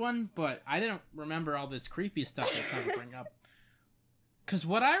last one, but I didn't remember all this creepy stuff they're trying to bring up. Because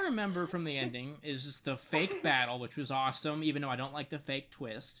what I remember from the ending is just the fake battle, which was awesome, even though I don't like the fake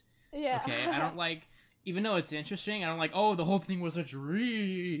twist. Yeah. Okay, I don't like... Even though it's interesting, I don't like, oh, the whole thing was a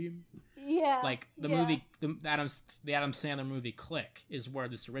dream. Yeah. Like, the movie... The Adam Sandler movie Click is where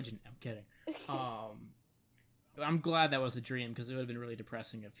this originated. I'm kidding. I'm glad that was a dream, because it would have been really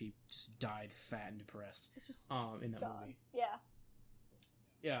depressing if he just died fat and depressed in that movie. Yeah.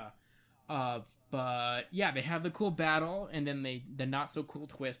 Yeah. But yeah, they have the cool battle, and then the not so cool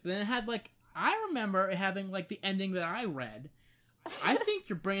twist. But then it had, like, I remember it having, like, the ending that I read. I think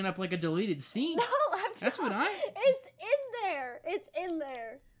you're bringing up, like, a deleted scene. No, That's what It's in there. It's in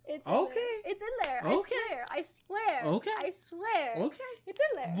there. It's in Okay. there. It's in there. Okay. I swear. Okay. I swear. Okay. It's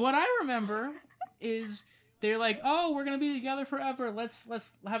in there. What I remember is they're like, oh, we're gonna be together forever. Let's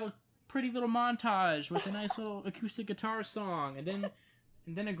have a pretty little montage with a nice little acoustic guitar song, and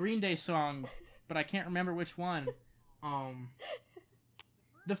then a Green Day song, but I can't remember which one.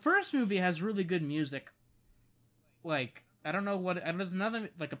 The first movie has really good music. Like, I don't know what. There's another,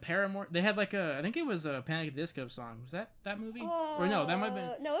 like a Paramore. They had like a. I think it was a Panic at the Disco song. Was that movie? Or no, that might have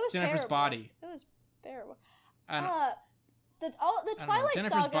been no, it was Jennifer's Paramore. Body. It was Paramore. I The Twilight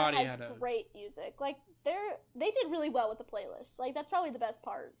Jennifer's Saga Body has had a- great music. Like they did really well with the playlist. Like that's probably the best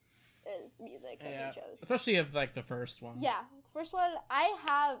part is the music that they chose. Especially of like the first one. Yeah, the first one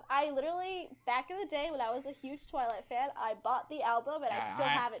I literally back in the day when I was a huge Twilight fan, I bought the album and I still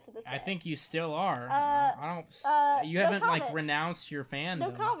have it to this day. I think you still are. I don't. You no haven't comment. like renounced your fandom.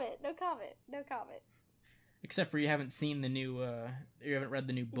 No comment. Except for you haven't seen the new. You haven't read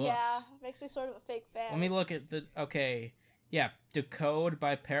the new books. Yeah, makes me sort of a fake fan. Let me look at the. Okay. Yeah, Decode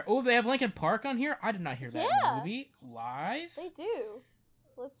by Oh, they have Linkin Park on here? I did not hear that in the movie. Lies? They do.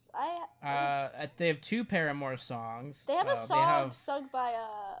 They have 2 Paramore songs. They have a song sung by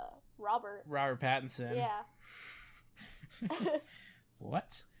Robert Pattinson. Yeah.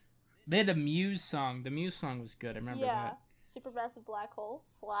 What? They had a Muse song. The Muse song was good. I remember that. Supermassive Black Hole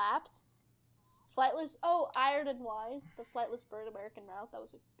slapped. Flightless. Oh, Iron and Wine. The Flightless Bird American Mouth. That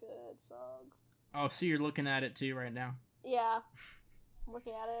was a good song. Oh, so you're looking at it too right now? Yeah. I'm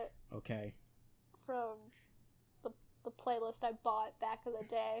looking at it. Okay. From the playlist I bought back in the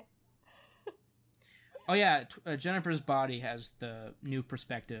day. Oh yeah, Jennifer's Body has the New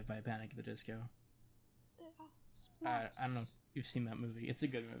Perspective by Panic at the Disco. I don't know if you've seen that movie. It's a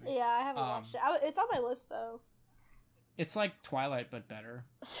good movie. Yeah, I haven't watched it. It's on my list though. It's like Twilight but better.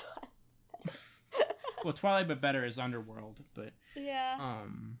 Well, Twilight but better is Underworld, but yeah.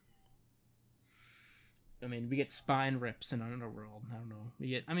 I mean, we get spine rips in Underworld. I don't know. We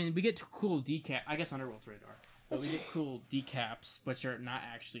get cool decap. I guess Underworld's very dark. But we get cool decaps, which are not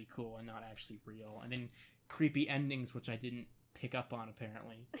actually cool and not actually real. And then creepy endings, which I didn't pick up on,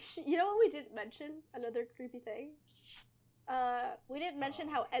 apparently. You know what we didn't mention? Another creepy thing? We didn't mention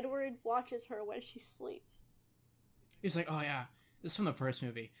how Edward watches her when she sleeps. He's like, oh yeah, this is from the first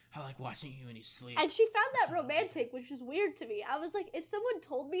movie. I like watching you when you sleep. And she found that romantic, which was weird to me. I was like, if someone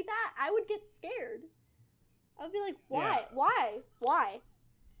told me that, I would get scared. I would be like, why? Yeah.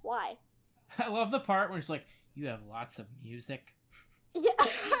 Why? I love the part where it's like, you have lots of music. Yeah.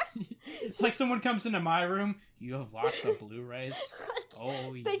 It's like someone comes into my room, you have lots of Blu-rays.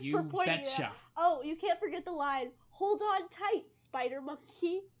 Oh, Thanks you for pointing betcha. it out. Oh, you can't forget the line, hold on tight, spider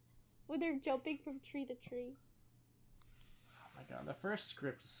monkey, when they're jumping from tree to tree. Oh my god, the first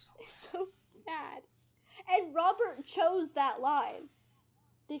script is so bad. And Robert chose that line.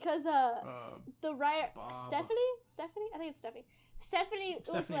 Because, the writer, Stephanie? I think it's Stephanie.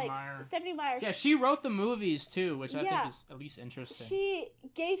 Stephanie Meyer. Yeah, she wrote the movies too, which I think is at least interesting. She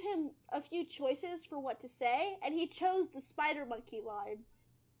gave him a few choices for what to say, and he chose the spider monkey line.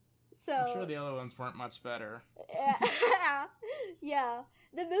 So I'm sure the other ones weren't much better. Yeah.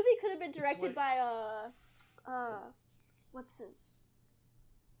 The movie could have been directed by what's his?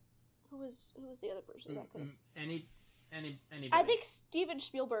 Who was the other person that could have? Anybody. I think Steven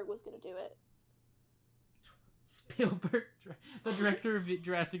Spielberg was gonna do it. Spielberg, the director of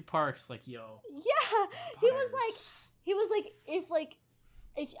Jurassic Park's like, yo. Yeah, he was like,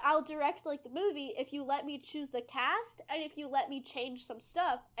 if I'll direct like the movie, if you let me choose the cast and if you let me change some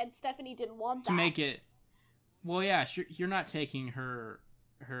stuff, and Stephanie didn't want that to make it. Well, yeah, you're not taking her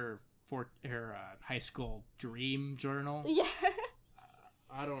high school dream journal. Yeah.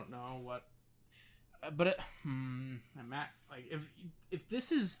 I don't know what. But I'm at, like, if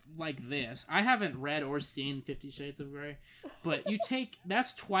this is like this, I haven't read or seen 50 Shades of Grey, but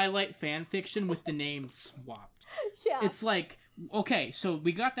that's Twilight fan fiction with the name swapped. Yeah. It's like, okay, so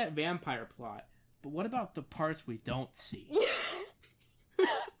we got that vampire plot, but what about the parts we don't see?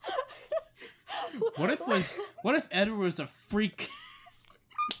 What if Edward was a freak?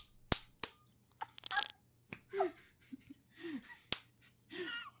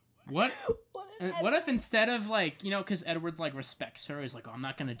 What if instead of, like, you know, because Edward, like, respects her, he's like, oh, I'm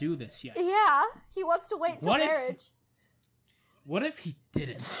not gonna do this yet. Yeah, he wants to wait till marriage. What if he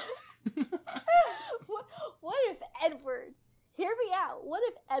didn't? What if Edward, hear me out, what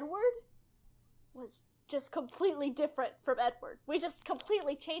if Edward was just completely different from Edward? We just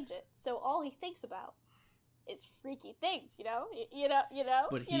completely change it, so all he thinks about is freaky things, you know?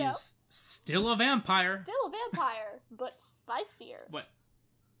 But he's still a vampire. Still a vampire, but spicier. What?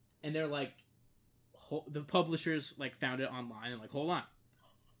 And they're like, the publishers, like, found it online and like, hold on.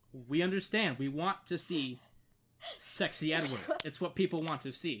 We understand. We want to see sexy Edward. It's what people want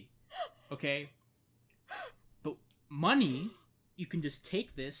to see. Okay? But money, you can just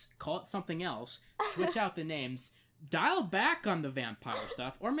take this, call it something else, switch out the names, dial back on the vampire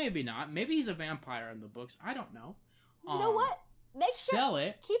stuff, or maybe not. Maybe he's a vampire in the books. I don't know. You know what? Sell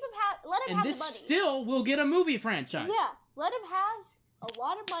it. Keep him let him and have this the money. still will get a movie franchise. Yeah, let him have a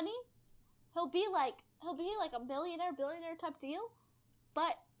lot of money. He'll be like a millionaire, billionaire type deal,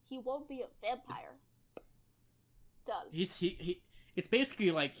 but he won't be a vampire. Done. It's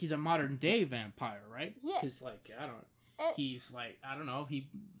basically like he's a modern day vampire, right? Yeah. Because I don't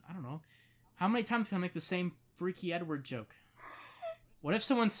know. How many times can I make the same freaky Edward joke? What if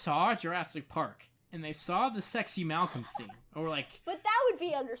someone saw Jurassic Park and they saw the sexy Malcolm scene, or like? But that would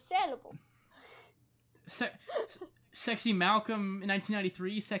be understandable. Sexy Malcolm in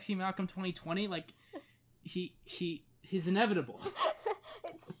 1993, sexy Malcolm 2020, like he's inevitable.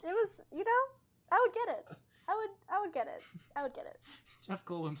 It was, I would get it. I would get it. I would get it. Jeff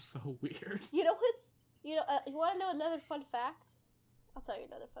Goldblum's so weird. You want to know another fun fact? I'll tell you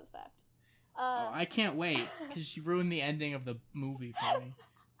another fun fact. I can't wait, because you ruined the ending of the movie for me.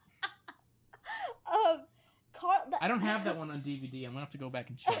 I don't have that one on DVD. I'm gonna have to go back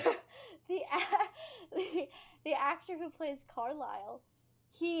and check. The actor who plays Carlisle,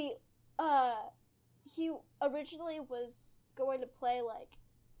 he originally was going to play like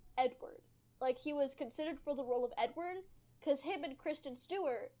Edward. Like, he was considered for the role of Edward because him and Kristen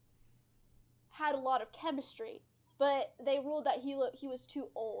Stewart had a lot of chemistry, but they ruled that he was too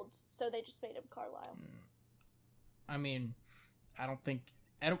old, so they just made him Carlisle. I mean, I don't think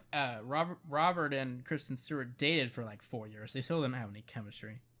Robert and Kristen Stewart dated for like 4 years. They still didn't have any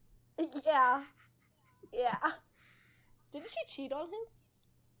chemistry. Yeah. Didn't she cheat on him?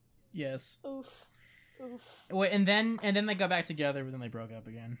 Yes. Oof. Wait, and then they got back together, but then they broke up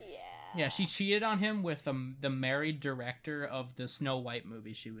again. Yeah. Yeah, she cheated on him with the married director of the Snow White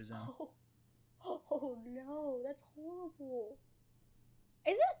movie she was in. Oh no, that's horrible.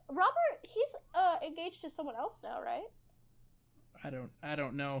 Isn't Robert? He's engaged to someone else now, right? I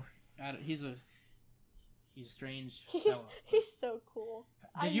don't know. He's a strange fellow. He's so cool.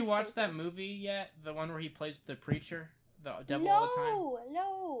 Did you watch that movie yet? The one where he plays the preacher, the devil all the time?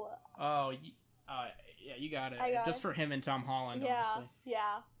 No. Oh, yeah, you got it. Just for him and Tom Holland, honestly.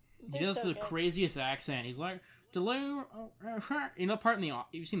 Yeah. He does the craziest accent. He's like, you know the part in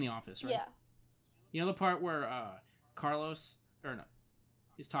you've seen The Office, right? Yeah. You know the part where Carlos, or no,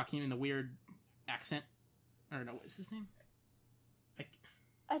 he's talking in the weird accent, or no, what's his name?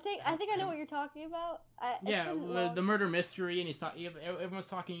 I think I know what you're talking about. The murder mystery, and everyone's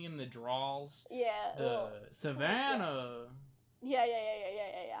talking in the drawls. Yeah. The Savannah. Yeah.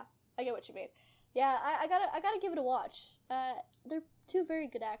 I get what you mean. Yeah, I gotta give it a watch. They're two very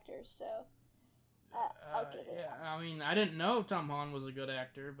good actors, so I'll give it. Yeah, I mean, I didn't know Tom Holland was a good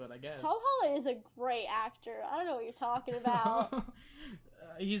actor, but I guess Tom Holland is a great actor. I don't know what you're talking about.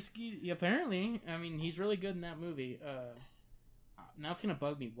 He apparently. I mean, he's really good in that movie. Now it's gonna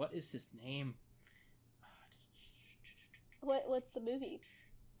bug me. What is his name? What's the movie?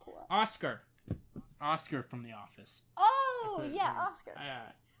 Oscar from The Office. Oh yeah, Oscar.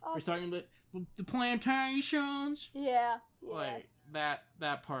 We're starting the plantations. Yeah. Like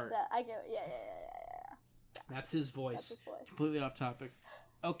that part. I get it. Yeah. That's his voice. Completely off topic.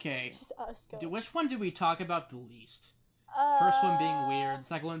 Okay. Just Oscar. Which one did we talk about the least? First one being weird, the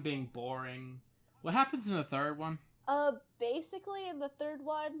second one being boring. What happens in the third one? Basically in the third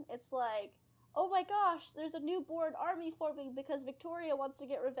one, it's like, oh my gosh, there's a newborn army forming because Victoria wants to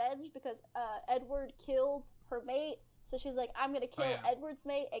get revenge because Edward killed her mate. So she's like, I'm gonna kill Edward's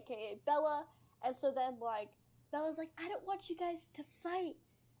mate, aka Bella. And so then, like, Bella's like, I don't want you guys to fight.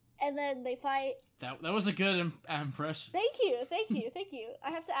 And then they fight. That was a good impression. Thank you. I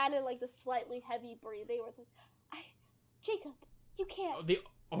have to add in, like, the slightly heavy breathing where it's like, Jacob, you can't. Oh, the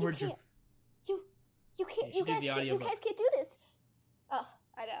overdrive. You can't. You guys can't do this. Oh,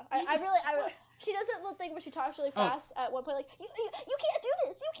 I know. I really. She does that little thing where she talks really fast at one point, like, you can't do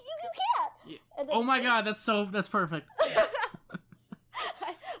this. You can't. And then oh my god, that's perfect.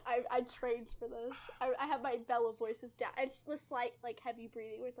 I trained for this. I have my Bella voices down. It's the slight, like, heavy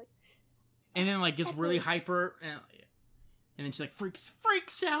breathing where it's like. And then, like, gets really hyper, and then she, like, freaks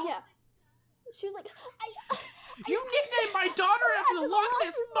out. Yeah. She was like, you nicknamed my daughter after the Loch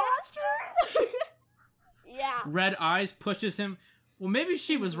Ness Monster. Yeah. Red Eyes pushes him. Well, maybe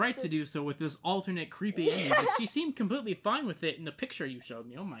she was right to do so with this alternate creepy image, but she seemed completely fine with it in the picture you showed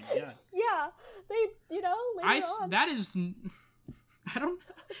me. Oh my god. Yeah. They, later on. That is...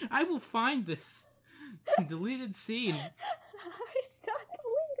 I will find this deleted scene. It's not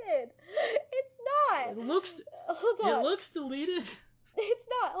deleted. deleted. It's not. It looks. Hold on. It looks deleted. It's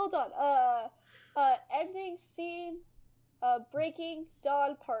not. Hold on. Ending scene. Breaking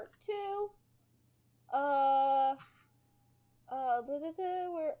Dawn Part 2. Where?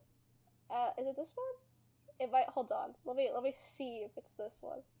 Is it this one? It might. Hold on. Let me see if it's this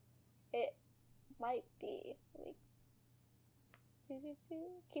one. It might be. Let me.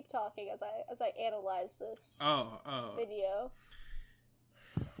 Keep talking as I analyze this video.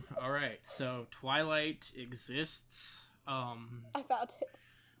 All right, so Twilight exists. I found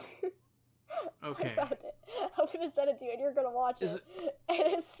it. Okay. I found it. I'm gonna send it to you, and you're gonna watch it.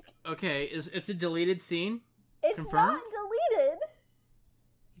 It's okay. It's a deleted scene? It's Confirmed? not deleted.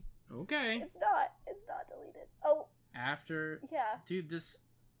 Okay. It's not. It's not deleted. Oh. After. Yeah. Dude, this.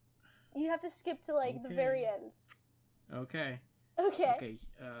 You have to skip to like the very end. Okay. Okay. Okay.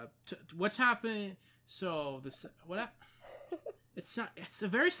 What's happening? So this what? It's not. It's a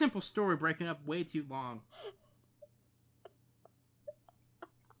very simple story, breaking up way too long.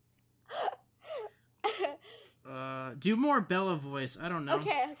 Do more Bella voice. I don't know.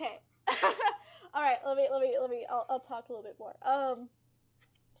 Okay. All right. Let me. I'll talk a little bit more.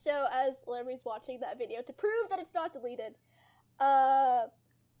 So as Laramie's watching that video to prove that it's not deleted, Bella,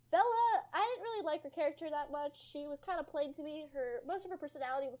 I didn't really like her character that much. She was kind of plain to me. Most of her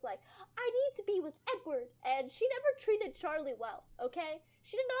personality was like, I need to be with Edward, and she never treated Charlie well, okay?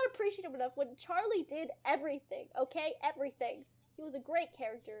 She did not appreciate him enough when Charlie did everything, okay? Everything. He was a great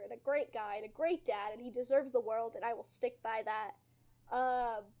character, and a great guy, and a great dad, and he deserves the world, and I will stick by that.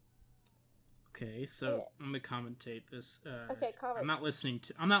 Okay, so let me commentate this. Okay, comment. I'm not listening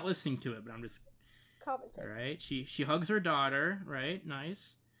to it, but I'm just commenting. All right, she hugs her daughter, right?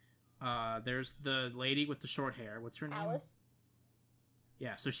 Nice. There's the lady with the short hair. What's her name? Alice.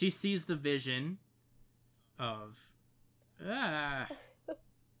 Yeah, so she sees the vision of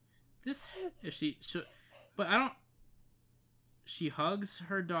this. But I don't. She hugs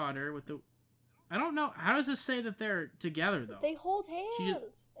her daughter with the. I don't know. How does this say that they're together though? They hold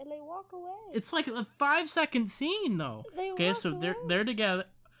hands and they walk away. It's like a 5-second scene though. They walk away. they're together.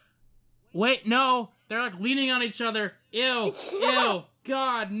 Wait, no, they're like leaning on each other. Ew, ew,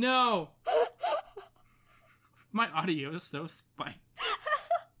 God, no. My audio is so spiked.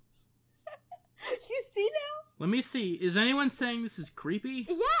 You see now? Let me see. Is anyone saying this is creepy?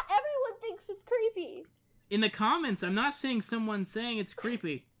 Yeah, everyone thinks it's creepy. In the comments, I'm not seeing someone saying it's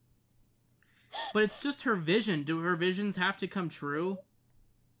creepy. But it's just her vision. Do her visions have to come true?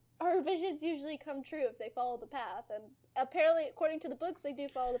 Her visions usually come true if they follow the path, and apparently, according to the books, they do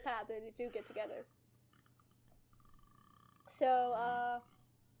follow the path, and they do get together. So,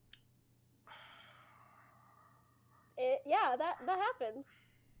 that happens.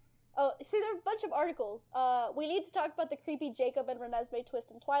 Oh, see, there are a bunch of articles. We need to talk about the creepy Jacob and Renesmee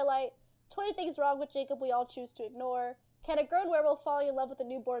twist in Twilight. 20 things wrong with Jacob we all choose to ignore. Can a grown werewolf falling in love with a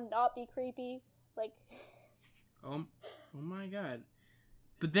newborn not be creepy? Like... Oh my god.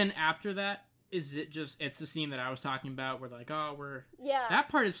 But then after that, is it just... It's the scene that I was talking about where like, oh, we're... Yeah. That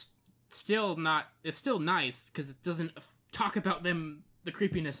part is still not... It's still nice, because it doesn't talk about them, the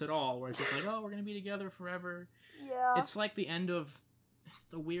creepiness at all, where it's just like, oh, we're gonna be together forever. Yeah. It's like the end of...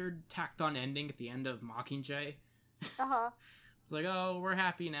 the weird tacked-on ending at the end of Mockingjay. Uh-huh. It's like, oh, we're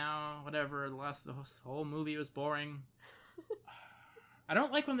happy now, whatever, the whole movie was boring. I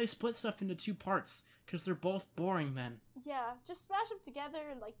don't like when they split stuff into two parts, because they're both boring then. Yeah, just smash them together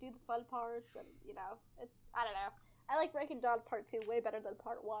and, like, do the fun parts, and, you know, I don't know. I like Breaking Dawn Part 2 way better than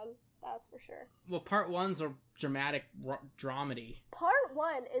Part 1, that's for sure. Well, Part 1's a dramatic dramedy. Part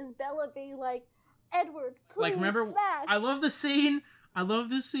 1 is Bella being like, Edward, please, like, remember, smash! I love this scene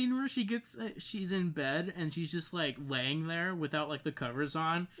where she's in bed, and she's just, like, laying there without, like, the covers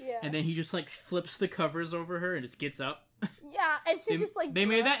on, yeah. And then he just, like, flips the covers over her and just gets up. Yeah, and she's just like... They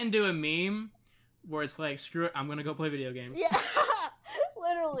made that into a meme where it's like, screw it, I'm gonna go play video games. Yeah,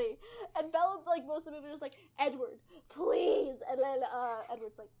 literally. And Bella, like, most of the movie was like, Edward, please! And then,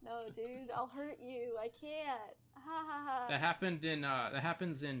 Edward's like, no, dude, I'll hurt you, I can't. Ha ha ha. That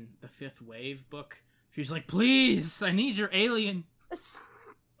happens in the Fifth Wave book. She's like, please, I need your alien.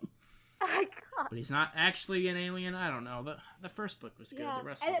 I got... But he's not actually an alien. I don't know. The first book was good. The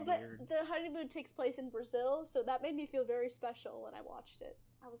rest was weird. But the honeymoon takes place in Brazil, so that made me feel very special when I watched it.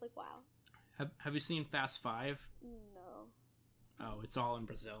 I was like, wow. Have you seen Fast 5? No. Oh, it's all in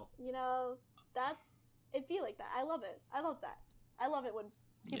Brazil. You know, it'd be like that. I love it. I love that. I love it when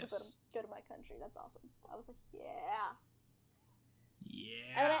people go to my country. That's awesome. I was like, yeah.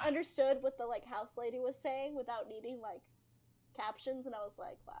 Yeah. And I understood what the, like, house lady was saying without needing, like, captions, and I was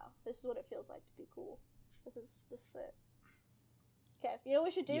like, wow, this is what it feels like to be cool. This is it. Okay, you know what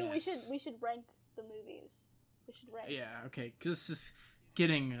we should do? Yes. We should rank the movies. We should rank. Yeah, okay, because this is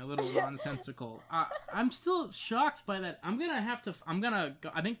getting a little nonsensical. I'm still shocked by that. I'm gonna go,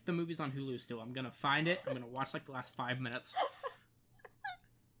 I think the movie's on Hulu still. I'm gonna find it. I'm gonna watch, like, the last 5 minutes.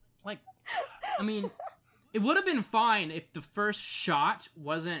 Like, I mean, it would have been fine if the first shot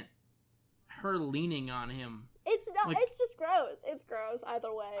wasn't her leaning on him. It's not. Like, it's just gross. It's gross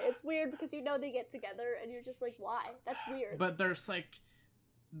either way. It's weird because you know they get together and you're just like, why? That's weird. but there's, like,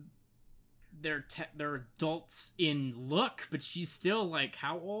 they're adults in look, but she's still, like,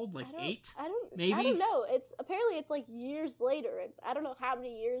 how old? Like 8? Maybe? I don't know. It's like years later, and I don't know how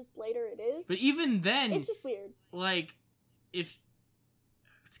many years later it is. But even then, it's just weird. Like, if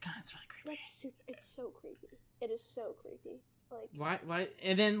it's really creepy. It's so creepy. It is so creepy. Like, why?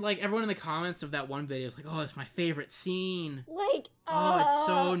 And then, like, everyone in the comments of that one video is like, "Oh, it's my favorite scene." Like, it's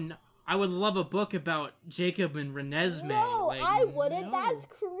so. I would love a book about Jacob and Renesmee. No, like, I wouldn't. no. That's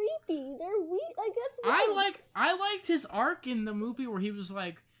creepy. They're weak. Like, that's weird. I liked his arc in the movie where he was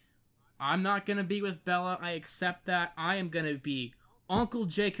like, "I'm not gonna be with Bella. I accept that. I am gonna be Uncle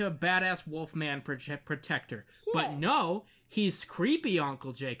Jacob, badass Wolfman protector." Yeah. But no, he's creepy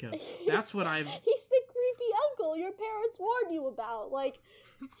Uncle Jacob. That's what I've. He's the creepy uncle your parents warned you about. Like,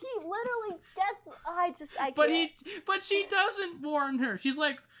 he literally gets. I can't. But she doesn't warn her. She's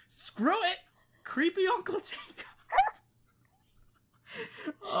like, "Screw it, creepy Uncle Jacob."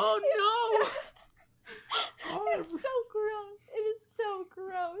 Oh no! It's so gross. It is so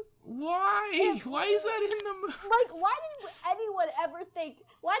gross. Why? Why is that in the movie? Like, why did anyone ever think?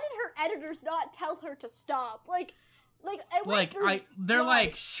 Why did her editors not tell her to stop? They're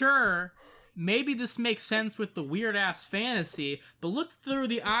like, sure, maybe this makes sense with the weird ass fantasy, but look through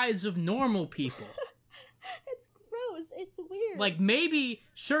the eyes of normal people. It's gross. It's weird. Like, maybe,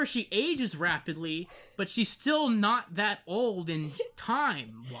 sure, she ages rapidly, but she's still not that old in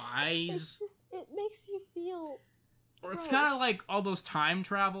time-wise. It's just, it makes you feel Or it's kind of like all those time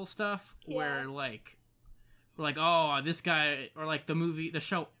travel stuff, where, like, we're like, oh, this guy, or like the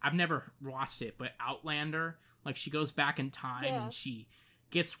show, I've never watched it, but Outlander, like, she goes back in time and she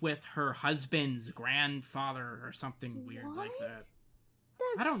gets with her husband's grandfather or something weird like that. That's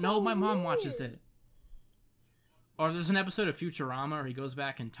I don't know, my mom watches it. Or there's an episode of Futurama where he goes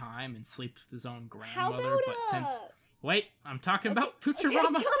back in time and sleeps with his own grandmother, Wait, I'm talking about Futurama. Okay,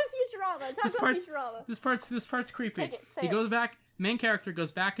 go to Futurama. Talk about Futurama. This part's creepy. Say Goes back. Main character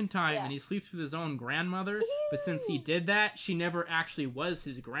goes back in time Yeah. and he sleeps with his own grandmother. Ew. But since he did that, she never actually was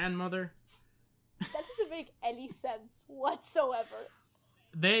his grandmother. That doesn't make any sense whatsoever.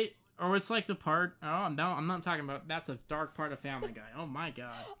 Or it's like the part. Oh, I'm not talking about. That's a dark part of Family Guy. Oh my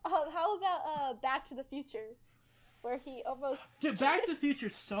god. How about Back to the Future, where he almost Dude, Back to the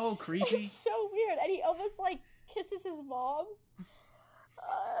Future's so creepy. It's so weird, and he almost like kisses his mom.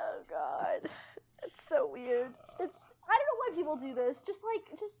 Oh god, it's so weird. I don't know why people do this. Just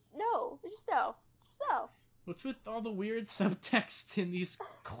no. What's with all the weird subtext in these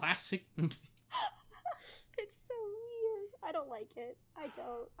classic movies? It's so weird. I don't like it. I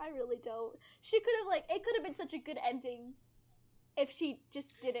don't. I really don't. She could have it could have been such a good ending if she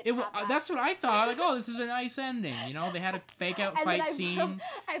just didn't have that. That's what I thought. Like, oh, this is a nice ending. You know, they had a fake out fight scene,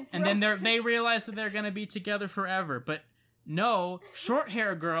 and then they realize that they're gonna be together forever. But no, short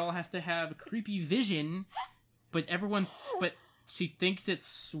hair girl has to have creepy vision, but she thinks it's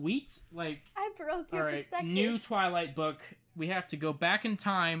sweet. Like, I broke your perspective. New Twilight book. We have to go back in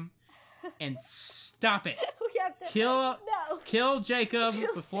time and stop it. We have to kill Jacob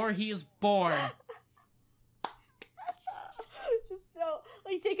before he is born. Just no.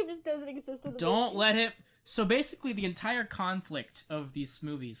 Like, Jacob just doesn't exist in the Don't movie. let him. So basically, the entire conflict of these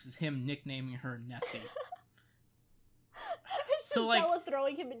movies is him nicknaming her Nessie. It's just Bella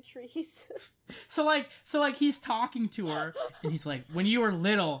throwing him in trees. So he's talking to her, and he's like, "When you were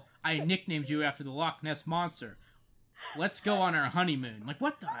little, I nicknamed you after the Loch Ness Monster. Let's go on our honeymoon." Like,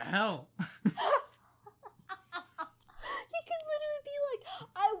 what the hell? He could literally be like,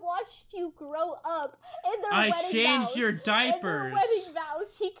 "I watched you grow up in their wedding vows. I changed your In diapers." their wedding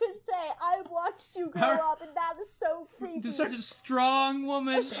vows, he could say, "I watched you grow up," and that is so creepy. She's such a strong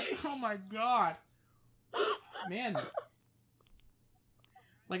woman. Oh my god. Man.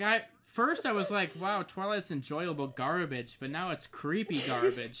 Like, first I was like, wow, Twilight's enjoyable garbage, but now it's creepy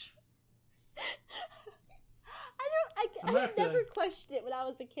garbage. I never questioned it when I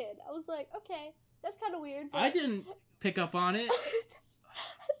was a kid. I was like, okay, that's kind of weird. But... I didn't pick up on it.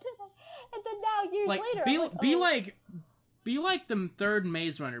 and then now, years later, be like the third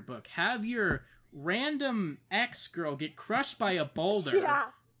Maze Runner book. Have your random ex-girl get crushed by a boulder. Yeah.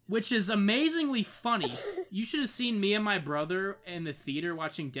 which is amazingly funny. You should have seen me and my brother in the theater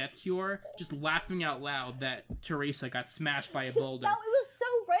watching Death Cure, just laughing out loud that Teresa got smashed by a boulder. No, it was so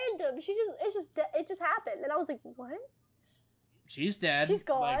random. It just happened, and I was like, what? She's dead. She's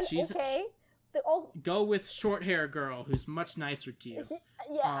gone. Like, Okay. Go with short hair girl, who's much nicer to you.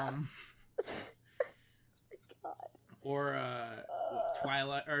 Yeah. God. Or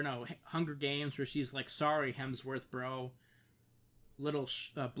Twilight, or no, Hunger Games, where she's like, "Sorry, Hemsworth, bro. Little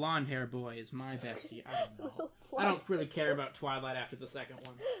blonde hair boy is my bestie." I don't know. I don't really care about Twilight after the second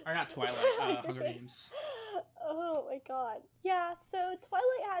one, or not Twilight. Hunger Games. Oh my god. Yeah. So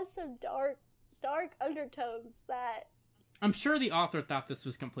Twilight has some dark undertones that. I'm sure the author thought this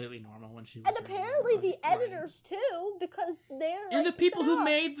was completely normal when she was. And apparently the editors too, because they're like, and the people who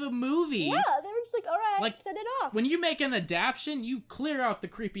made the movie. Yeah, they were just like, all right, like, send it off. When you make an adaptation, you clear out the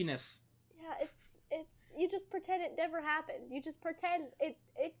creepiness. Yeah, it's you just pretend it never happened. You just pretend it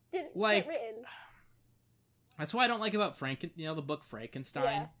didn't like, get written. That's what I don't like about the book Frankenstein.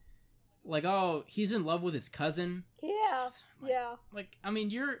 Yeah. Like, oh, he's in love with his cousin. Yeah, yeah. Like, I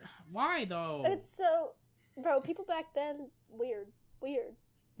mean, why though? It's so, bro. People back then, weird.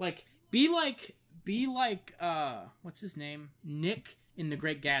 Like, be like, what's his name? Nick in The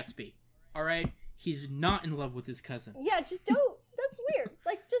Great Gatsby. All right, he's not in love with his cousin. Yeah, just don't. That's weird.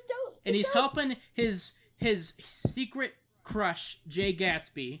 Like, just don't. And he's helping his secret crush Jay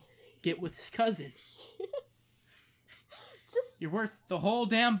Gatsby get with his cousin. You're worth the whole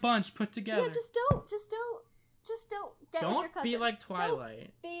damn bunch put together. Yeah, just don't get with your cousin. Don't be like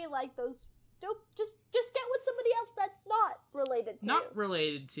Twilight. Don't be like those. Don't just get with somebody else that's not related to you. Not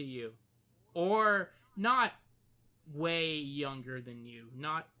related to you, or not way younger than you.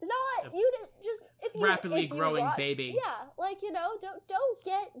 Not you didn't just if you rapidly if you growing want, baby. Yeah, like don't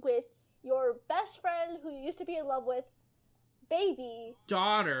get with your best friend who you used to be in love with. Baby.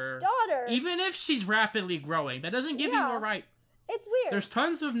 Daughter. Even if she's rapidly growing, that doesn't give you a right. It's weird. There's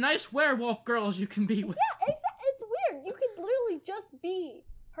tons of nice werewolf girls you can be with. Yeah, exactly. It's weird. You could literally just be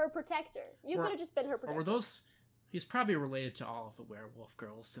her protector. You could have just been her protector. Or were those... He's probably related to all of the werewolf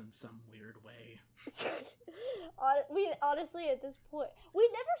girls in some weird way. Honestly, at this point... We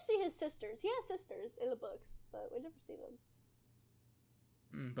never see his sisters. He has sisters in the books, but we never see them.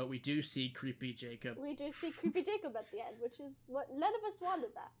 But we do see creepy Jacob. We do see creepy Jacob at the end, which is what none of us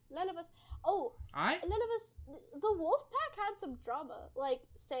wanted. That none of us. Oh, none of us. The wolf pack had some drama. Like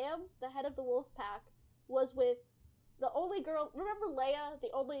Sam, the head of the wolf pack, was with the only girl. Remember Leia,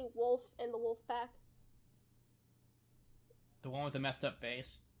 the only wolf in the wolf pack. The one with the messed up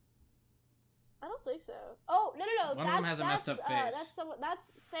face. I don't think so. Oh no! One of them has a messed up face.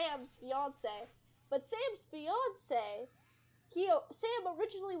 That's Sam's fiance. But Sam's fiance. Sam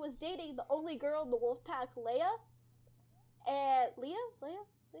originally was dating the only girl in the wolf pack, Leia, and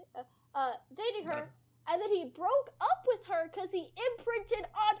dating her, and then he broke up with her because he imprinted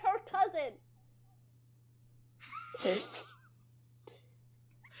on her cousin.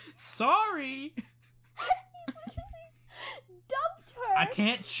 Sorry. Dumped her. I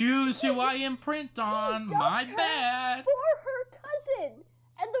can't choose who I imprint on. My bad. For her cousin.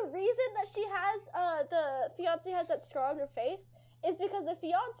 And the reason that she has, the fiance has that scar on her face is because the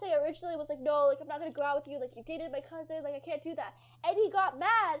fiance originally was like, no, like, I'm not gonna go out with you, like, you dated my cousin, like, I can't do that. And he got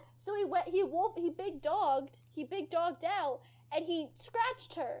mad, so he big dogged out, and he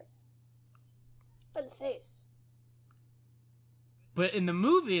scratched her in the face. But in the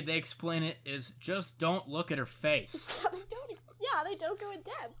movie, they explain it as just don't look at her face. They don't go in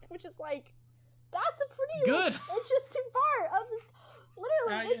depth, which is like, that's a pretty good interesting part of this.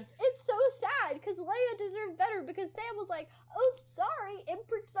 Literally, it's so sad because Leia deserved better because Sam was like, "Oops, sorry,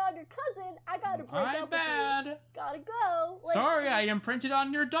 imprinted on your cousin. I gotta break up with you. Gotta go." Like, sorry, I imprinted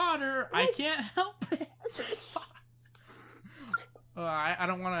on your daughter. Like, I can't help it. I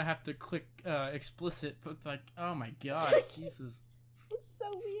don't want to have to click explicit, but like, oh my god, Jesus. It's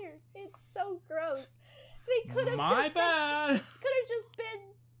so weird. It's so gross. They could have just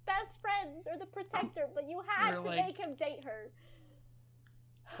been best friends or the protector, but you had to make him date her.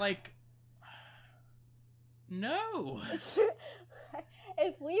 Like, no.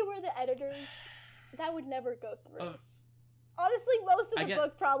 If we were the editors, that would never go through. Honestly, most of the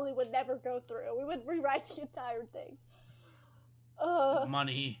book probably would never go through. We would rewrite the entire thing.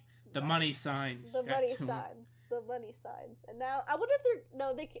 Money. The money signs. The money signs. And now, I wonder if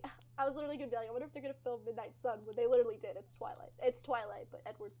I was literally going to be like, I wonder if they're going to film Midnight Sun, but they literally did. It's Twilight, but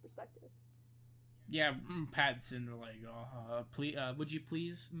Edward's perspective. Yeah, Pattinson were like, please, would you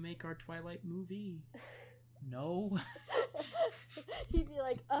please make our Twilight movie? No. He'd be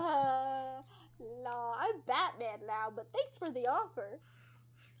like, nah, I'm Batman now, but thanks for the offer.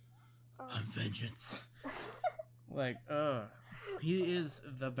 I'm vengeance. Like, he is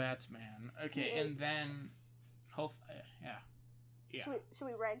the Batman. Okay, and then, yeah. Should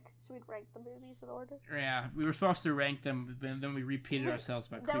we rank the movies in order? Yeah, we were supposed to rank them, but then we repeated ourselves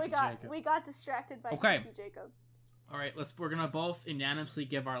by Creepy Jacob. We got distracted by Creepy Jacob. All right, we're gonna both unanimously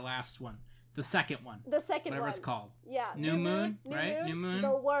give our last one, the second one. Whatever it's called. Yeah. New Moon, right? New Moon.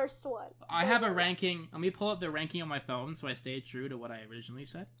 The worst one. I have a ranking. Let me pull up the ranking on my phone so I stay true to what I originally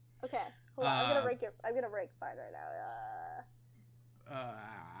said. Okay. Hold on. I'm gonna rank mine right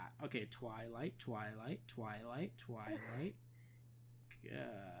now. Okay. Twilight.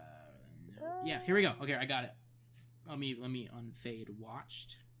 Yeah, here we go. Okay, I got it. Let me unfade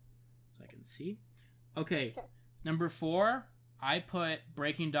watched so I can see. Okay. Number 4, I put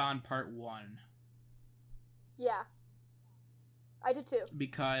Breaking Dawn Part 1. Yeah. I did too.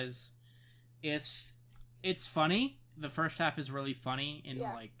 Because it's funny. The first half is really funny in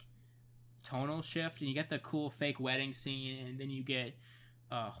like tonal shift, and you get the cool fake wedding scene, and then you get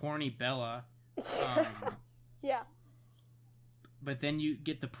horny Bella. Yeah. But then you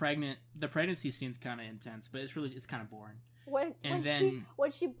get the pregnancy scene's kind of intense, but it's kind of boring. When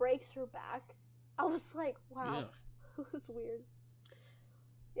she breaks her back, I was like, wow, it was weird.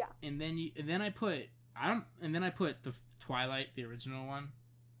 Yeah. And then I put the Twilight, the original one,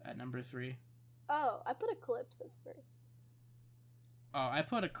 at number 3. Oh, I put Eclipse as 3. Oh, I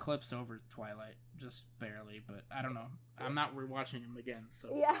put Eclipse over Twilight, just barely, but I don't know. I'm not rewatching them again, so.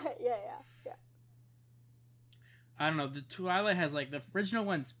 Yeah. I don't know. The Twilight has like the original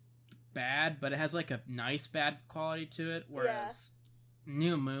one's bad, but it has like a nice bad quality to it, whereas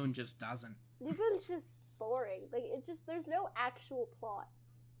New Moon just doesn't. New Moon's just boring. Like there's no actual plot.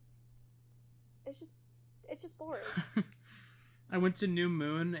 It's just boring. I went to New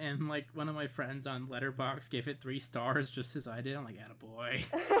Moon and like one of my friends on Letterboxd gave it 3 stars just as I did. I'm like, attaboy.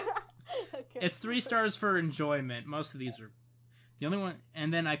 Okay. It's 3 stars for enjoyment. Most of these are the only one.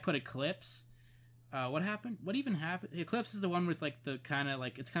 And then I put Eclipse. What happened? What even happened? Eclipse is the one with like the kind of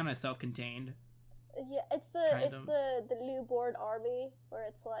like it's kind of self-contained. Yeah, it's the newborn army where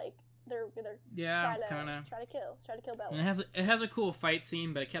it's like they're trying to kill Bella. And it has a cool fight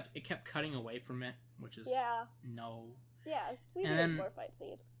scene, but it kept cutting away from it, which is no. Yeah, we need more fight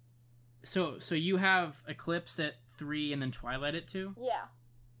scene. So you have Eclipse at 3 and then Twilight at 2? Yeah.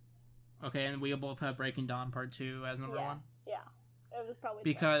 Okay, and we both have Breaking Dawn Part 2 as number 1? Yeah. It was probably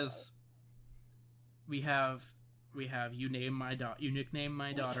because we have you nicknamed my daughter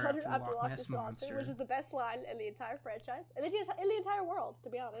after Loch Ness Monster, which is the best line in the entire franchise and in the entire world, to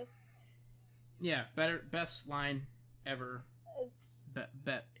be honest. Yeah, best line ever.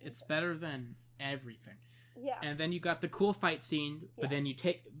 It's better than everything. Yeah. And then you got the cool fight scene, but then you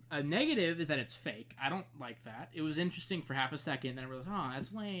take a negative is that it's fake. I don't like that. It was interesting for half a second, then I realized, oh,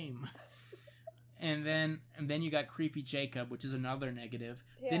 that's lame. And then you got Creepy Jacob, which is another negative.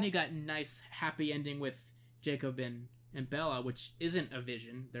 Yeah. Then you got nice happy ending with Jacob and Bella, which isn't a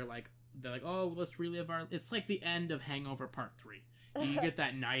vision. They're like, oh, let's relive our. It's like the end of Hangover Part 3. You get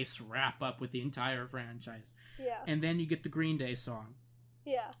that nice wrap up with the entire franchise. Yeah. And then you get the Green Day song.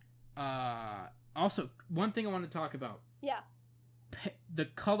 Yeah. Also, one thing I want to talk about. Yeah. The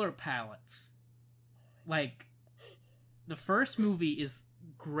color palettes. Like, the first movie is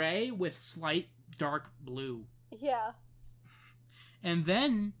gray with slight dark blue. Yeah. And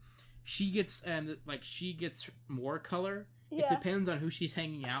then she gets more color. Yeah. It depends on who she's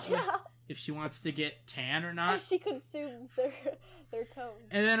hanging out with. If she wants to get tan or not. She consumes their tone.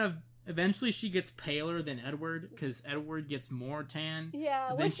 And then eventually she gets paler than Edward because Edward gets more tan. Yeah,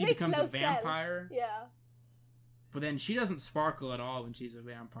 but then which she makes becomes no a vampire. Sense. Yeah. But then she doesn't sparkle at all when she's a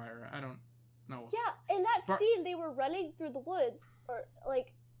vampire. I don't know. Yeah, in that scene they were running through the woods, or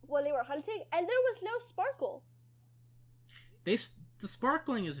like when they were hunting, and there was no sparkle. The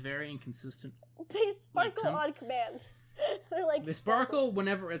sparkling is very inconsistent. They sparkle on command. They're like they sparkle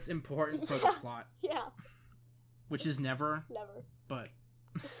whenever it's important for the plot. Yeah. Which is never. Never. But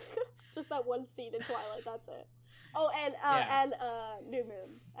just that one scene in Twilight, that's it. Oh, and New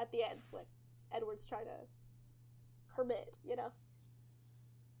Moon at the end when Edward's trying to hermit, you know.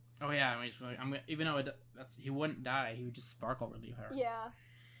 Oh yeah, even though he wouldn't die, he would just sparkle really hard. Yeah.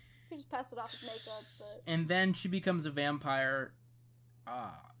 You could just pass it off with makeup, but... And then she becomes a vampire.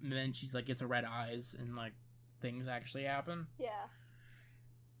 And then she's like gets her red eyes and like things actually happen. Yeah.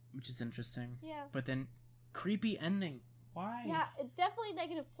 Which is interesting. Yeah. But then creepy ending. Why? Yeah, definitely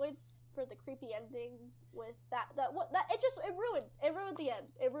negative points for the creepy ending with that it ruined the end.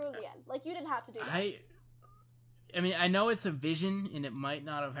 It ruined the end. Like you didn't have to do that. I mean, I know it's a vision and it might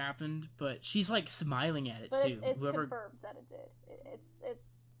not have happened, but she's like smiling at it too. It's confirmed that it did.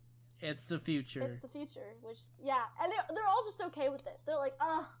 It's the future. It's the future, which, yeah, and they're all just okay with it. They're like,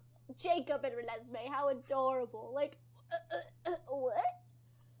 Jacob and Renesmee, how adorable. Like, what?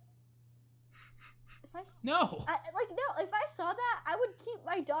 If I no. If I saw that, I would keep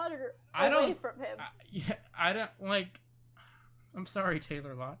my daughter away from him. I don't, like, I'm sorry,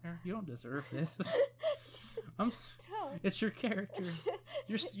 Taylor Lautner. You don't deserve this. It's your character.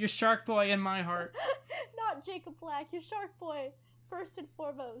 You're Shark Boy in my heart. Not Jacob Black. You're Shark Boy, first and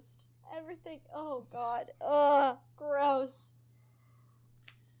foremost. Everything. Oh, God. Ugh. Gross.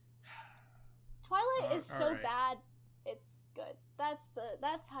 Twilight is so right. bad, it's good. That's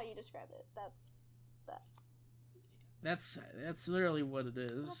how you describe it. That's literally what it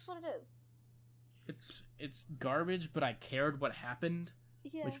is. That's what it is. It's garbage, but I cared what happened,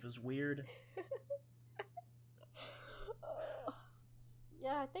 Yeah. which was weird.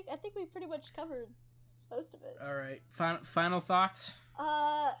 Yeah, I think we pretty much covered most of it. All right, final thoughts.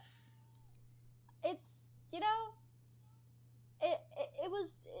 It's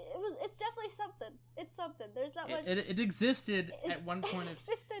it's definitely something. It's something. There's not much. It existed at one point. It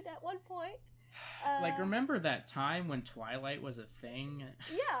existed at one point. Like, remember that time when Twilight was a thing?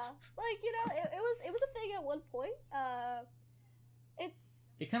 Yeah, like, it was a thing at one point.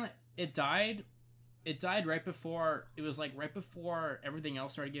 It died. It died right before right before everything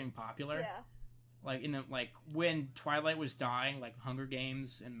else started getting popular. Yeah. Like when Twilight was dying, like Hunger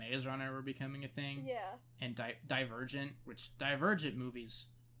Games and Maze Runner were becoming a thing. Yeah. And Divergent movies,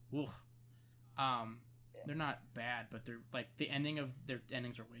 oof. They're not bad, but they're like their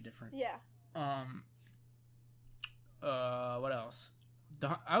endings are way different. Yeah. What else?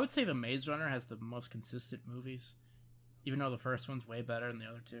 I would say the Maze Runner has the most consistent movies, even though the first one's way better than the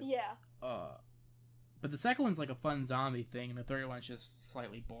other two. Yeah. But the second one's like a fun zombie thing, and the third one's just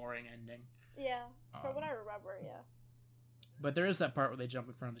slightly boring ending. Yeah, from what I remember, yeah. But there is that part where they jump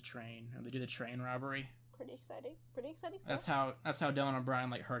in front of the train, and they do the train robbery. Pretty exciting stuff. That's how Dylan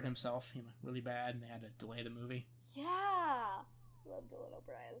O'Brien hurt himself, really bad, and they had to delay the movie. Yeah, love Dylan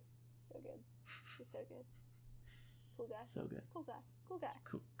O'Brien. So good. He's so good. Cool guy. So good. Cool guy.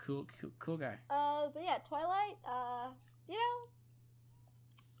 Cool guy. But yeah, Twilight.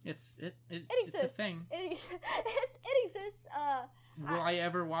 It exists. It's a thing. It exists. Will I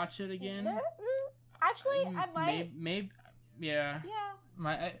ever watch it again? Actually, I might. Maybe. Yeah.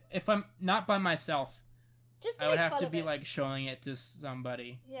 Yeah. If I'm not by myself, just I would have to be showing it to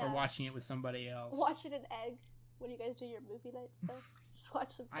somebody or watching it with somebody else. Watch it in Egg when you guys do your movie night stuff. Just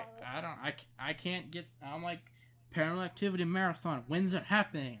watch some Twilight. I can't get. I'm like, Paranormal Activity Marathon. When's it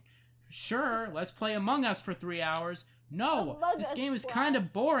happening? Sure, let's play Among Us for 3 hours. No, this game is kind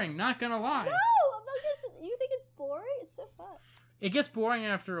of boring. Not gonna lie. No, Among Us. You think it's boring? It's so fun. It gets boring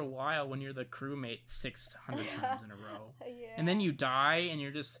after a while when you're the crewmate 600 times in a row. Yeah. And then you die and you're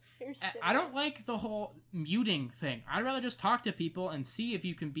just... I don't like the whole muting thing. I'd rather just talk to people and see if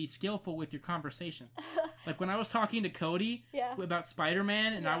you can be skillful with your conversation. Like when I was talking to Cody about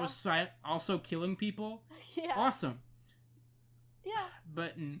Spider-Man and I was also killing people. Yeah. Awesome. Yeah.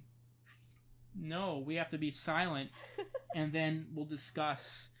 But no, we have to be silent and then we'll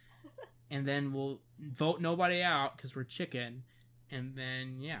discuss and then we'll vote nobody out because we're chicken. And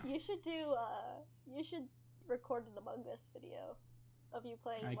then, yeah. You should record an Among Us video of you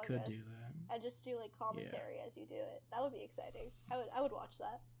playing Among Us. I could do that. And just do, commentary as you do it. That would be exciting. I would watch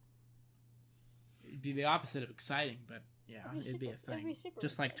that. It'd be the opposite of exciting, but, yeah, it'd be a thing. It'd be super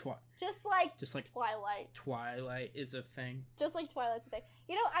just like Twilight. Twilight is a thing. Just like Twilight's a thing.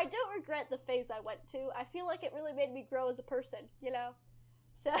 I don't regret the phase I went to. I feel like it really made me grow as a person,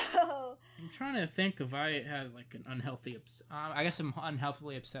 So I'm trying to think if I had an unhealthy. I guess I'm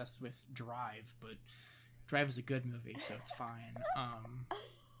unhealthily obsessed with Drive, but Drive is a good movie, so it's fine.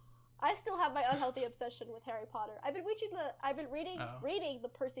 I still have my unhealthy obsession with Harry Potter. I've been reading the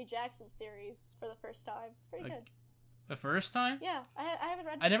Percy Jackson series for the first time. It's pretty good. The first time? Yeah, I haven't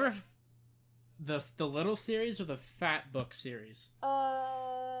read. I never. The little series or the fat book series?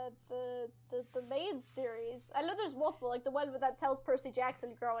 The main series. I know there's multiple, the one that tells Percy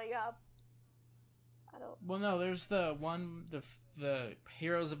Jackson growing up. I don't... Well, no, there's the one, the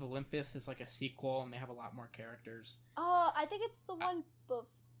Heroes of Olympus is a sequel, and they have a lot more characters. I think it's the one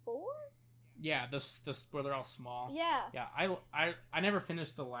before? Yeah, this where they're all small. Yeah. Yeah, I never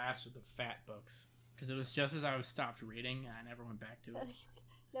finished the last of the fat books, because it was just as I was stopped reading, and I never went back to it.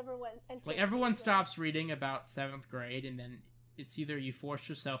 Never went. Everyone stops reading about 7th grade, and then it's either you force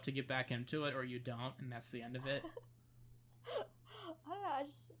yourself to get back into it or you don't, and that's the end of it. I don't know.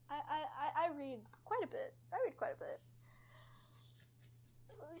 I read quite a bit.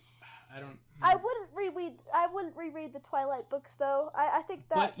 I don't. I wouldn't reread the Twilight books though. I think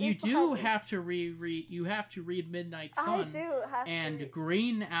that. But you do have to reread. You have to read Midnight Sun. I do have and to.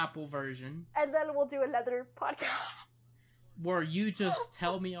 Green Apple version. And then we'll do another podcast. Where you just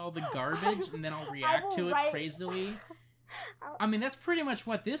tell me all the garbage and then I'll react to it crazily. I mean, that's pretty much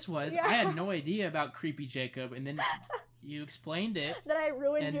what this was. Yeah. I had no idea about Creepy Jacob, and then you explained it. Then I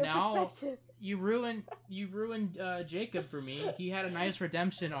ruined your perspective. You ruined Jacob for me. He had a nice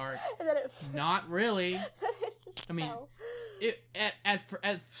redemption arc. And then not really. I mean,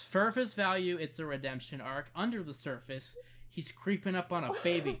 at surface value, it's a redemption arc. Under the surface, he's creeping up on a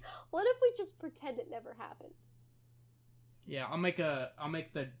baby. What if we just pretend it never happened? Yeah, I'll make the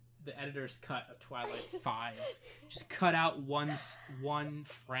editor's cut of Twilight 5. Just cut out one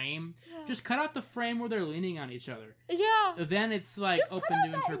frame. Yeah. Just cut out the frame where they're leaning on each other. Yeah. Then it's like just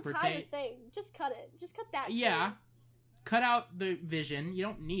open to interpretation. Just cut it. Just cut that. Yeah. Scene. Cut out the vision. You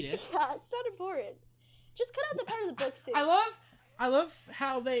don't need it. Yeah, it's not important. Just cut out the part of the book too. I love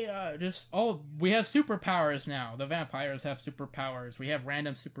how they we have superpowers now. The vampires have superpowers. We have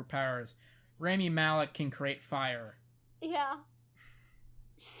random superpowers. Rami Malek can create fire. Yeah.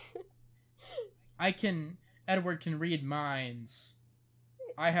 Edward can read minds.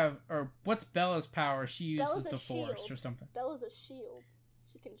 What's Bella's power? She uses the Force or something. Bella's a shield.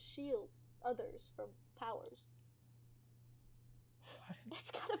 She can shield others from powers. It's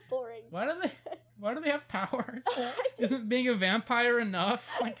kind of boring. Why do they have powers? Isn't being a vampire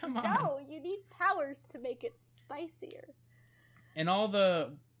enough? Like, come on. No, you need powers to make it spicier. And all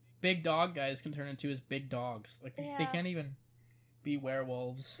the big dog guys can turn into his big dogs. Like, they can't even be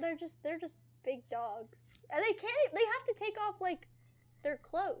werewolves. They're just big dogs. And they have to take off, like, their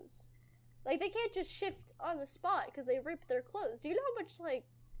clothes. Like, they can't just shift on the spot because they rip their clothes. Do you know how much,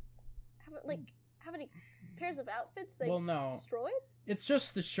 how many pairs of outfits they destroyed? It's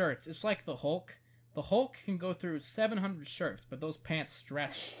just the shirts. It's like the Hulk. The Hulk can go through 700 shirts, but those pants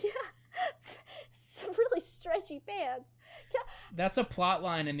stretch. Yeah. Some really stretchy pants. Yeah. That's a plot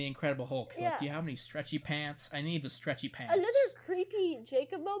line in The Incredible Hulk. Yeah. Like, do you have any stretchy pants? I need the stretchy pants. Another creepy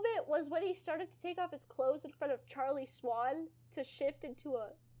Jacob moment was when he started to take off his clothes in front of Charlie Swan to shift into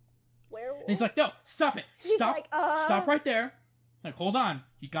a werewolf. And he's like, no, stop it. Stop right there. Like, hold on.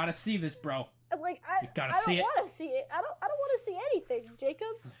 You gotta see this, bro. I'm like, I don't want to see it. I don't want to see anything,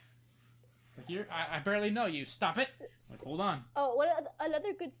 Jacob. Like, I barely know you. Stop it. Like, hold on. Oh,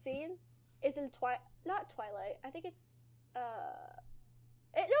 another good scene is in not Twilight. I think it's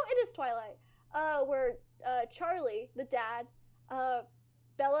it is Twilight. Where Charlie, the dad,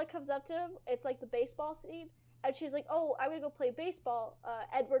 Bella comes up to him. It's like the baseball scene, and she's like, "Oh, I'm gonna go play baseball.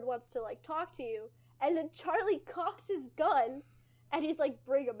 Edward wants to like talk to you." And then Charlie cocks his gun, and he's like,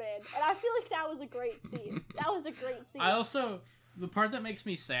 "Bring him in." And I feel like that was a great scene. The part that makes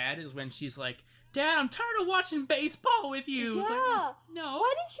me sad is when she's like, Dad, I'm tired of watching baseball with you. Yeah. Like, no.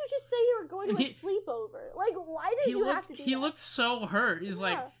 Why didn't you just say you were going to a sleepover? Like, why did you have to do that? He looked so hurt. He's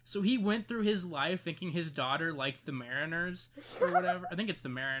like, so he went through his life thinking his daughter liked the Mariners or whatever. I think it's the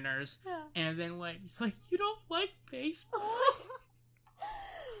Mariners. Yeah. And then, like, he's like, you don't like baseball?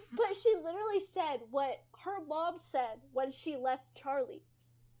 But she literally said what her mom said when she left Charlie.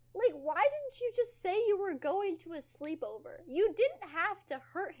 Like, why didn't you just say you were going to a sleepover? You didn't have to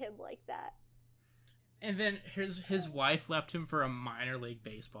hurt him like that. And then his wife left him for a minor league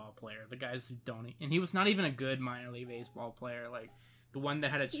baseball player. The guys who don't... And he was not even a good minor league baseball player. Like, the one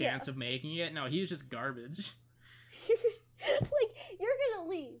that had a chance of making it. No, he was just garbage. Like, you're gonna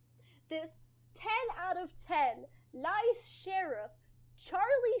leave this 10 out of 10 nice sheriff,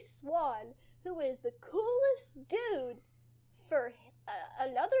 Charlie Swan, who is the coolest dude, for...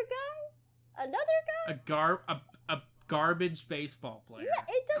 another guy? A garbage baseball player. Yeah,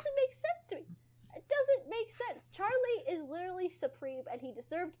 it doesn't make sense to me. It doesn't make sense. Charlie is literally supreme, and he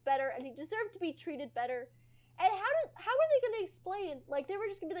deserved better, and he deserved to be treated better. And how are they gonna explain? Like, they were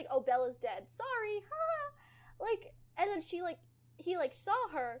just gonna be like, "Oh, Bella's dead. Sorry, ha!" Like, and then he saw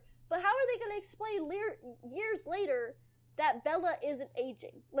her. But how are they gonna explain years later that Bella isn't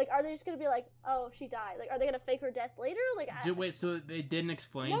aging? Like, are they just gonna be like, "Oh, she died"? Like, are they gonna fake her death later? Like, wait, so they didn't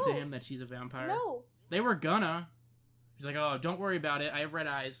explain to him that she's a vampire? No, they were gonna. He's like, "Oh, don't worry about it. I have red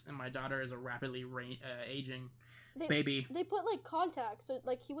eyes, and my daughter is a rapidly aging baby." They put like contacts, so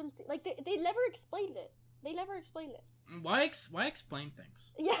like he wouldn't see. Like they never explained it. They never explained it. Why explain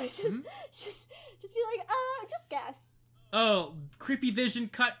things? Yeah, just be like, just guess. Oh, creepy vision,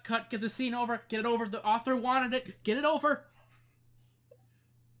 cut, get the scene over, get it over, the author wanted it, get it over.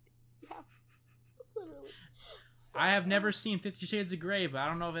 Yeah, literally. So, I have never seen 50 Shades of Grey, but I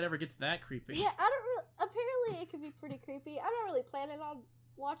don't know if it ever gets that creepy. Yeah, apparently it could be pretty creepy. I'm not really planning on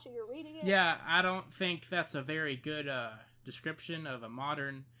watching or reading it. Yeah, I don't think that's a very good description of a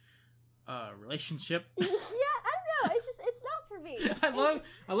modern relationship. Yeah, I don't know. It's not for me.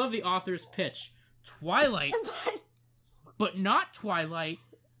 I love the author's pitch. Twilight, but not Twilight,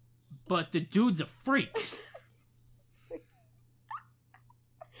 but the dude's a freak.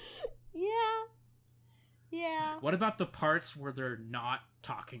 Yeah. What about the parts where they're not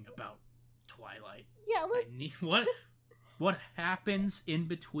talking about Twilight? Yeah, What happens in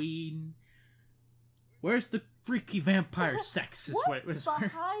between? Where's the freaky vampire sex? What's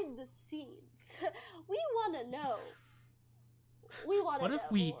behind the scenes? We want to know. What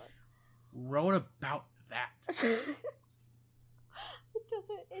if we wrote about that? It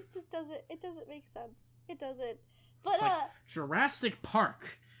doesn't make sense. It doesn't. But it's like Jurassic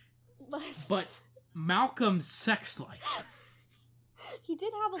Park, but Malcolm's sex life. He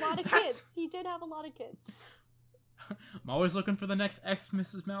did have a lot of kids. He did have a lot of kids. I'm always looking for the next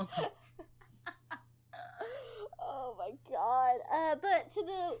Mrs. Malcolm. Oh my god. But to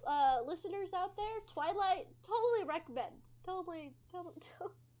the listeners out there, Twilight, totally recommend. Totally.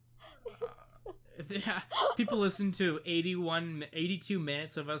 People listen to 82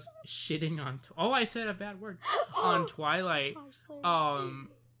 minutes of us shitting on... I said a bad word. On Twilight.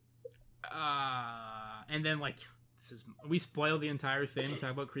 And then, like... We spoil the entire thing. We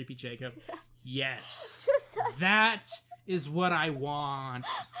talk about Creepy Jacob. Yes. That is what I want.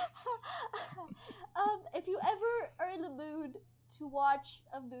 If you ever are in the mood to watch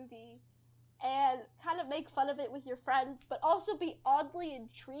a movie and kind of make fun of it with your friends, but also be oddly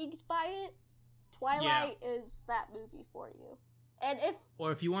intrigued by it, Twilight is that movie for you. And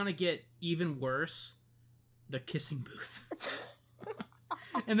if you want to get even worse, The Kissing Booth.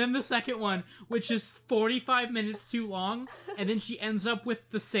 And then the second one, which is 45 minutes too long, and then she ends up with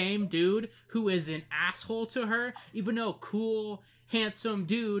the same dude who is an asshole to her, even though cool, handsome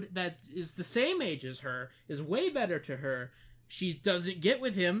dude that is the same age as her is way better to her. She doesn't get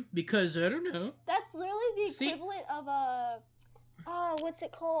with him because, I don't know. That's literally the equivalent of what's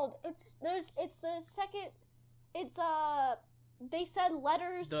it called? They send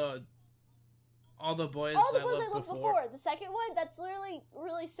letters. All the boys I loved before. The second one, that's literally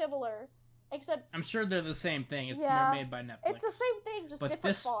really similar. Except I'm sure they're the same thing. They're made by Netflix. It's the same thing, just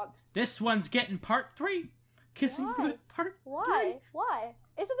different fonts. This one's getting part 3. Kissing Booth part 3. Why?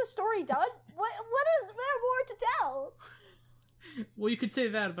 Isn't the story done? What is there more to tell? Well, you could say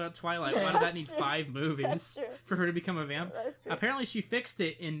that about Twilight. Why did that need 5 movies for her to become a vamp? Apparently, she fixed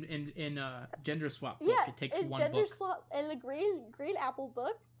it in Gender Swap book. Yeah, it takes in one Gender book. Swap and the Green Apple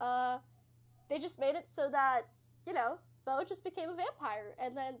book. They just made it so that, Beau just became a vampire.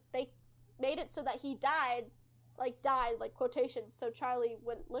 And then they made it so that he died, like quotations, so Charlie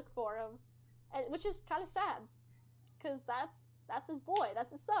wouldn't look for him. Which is kind of sad. Because that's his boy,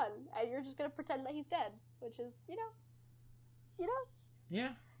 that's his son. And you're just going to pretend that he's dead. Which is, Yeah.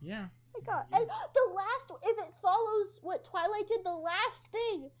 My God. And if it follows what Twilight did, the last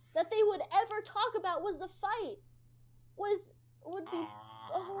thing that they would ever talk about was the fight. Would be...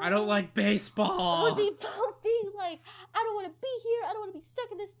 I don't like baseball. Would be being like, I don't want to be here. I don't want to be stuck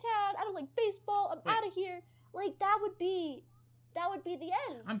in this town. I don't like baseball. I'm out of here. Like that would be the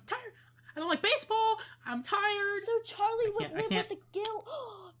end. I'm tired. I don't like baseball. I'm tired. So Charlie would live with the guilt.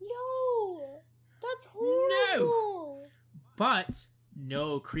 No, that's horrible. No. But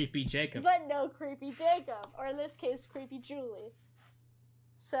no Creepy Jacob. Or in this case, Creepy Julie.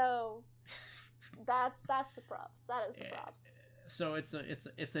 So that's the props. That is the props. So it's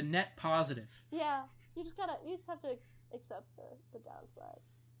a net positive. Yeah, you just have to accept the downside.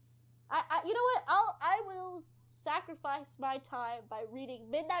 You know what? I will sacrifice my time by reading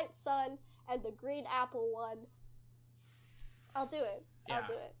Midnight Sun and the Green Apple one. I'll do it. Yeah. I'll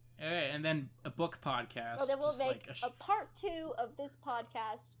do it. Okay, and then a book podcast. Well, then we'll make a part 2 of this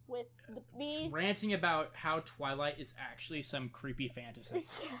podcast with me ranting about how Twilight is actually some creepy fantasy.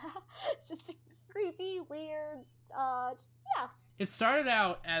 Just a creepy, weird. It started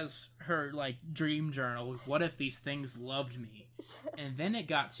out as her dream journal. What if these things loved me? And then it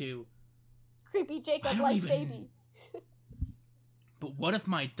got to Creepy Jacob likes baby. But what if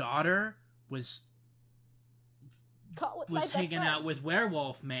my daughter was hanging out with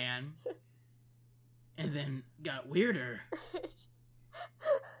Werewolf Man, and then got weirder?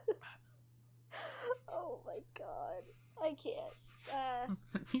 Oh my God, I can't.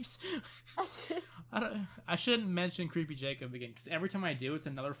 I shouldn't mention Creepy Jacob again, because every time I do, it's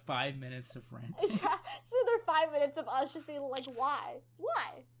another 5 minutes of rant. It's another 5 minutes of us just being like, why?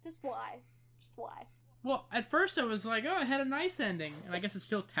 Just why? Well, at first I was like, it had a nice ending, and I guess it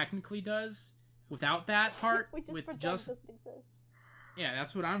still technically does without that part. We just pretend it doesn't exist. Yeah,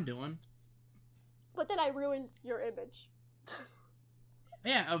 that's what I'm doing. But then I ruined your image.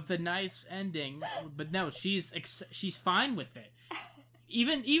 Yeah, of the nice ending, but no, she's fine with it.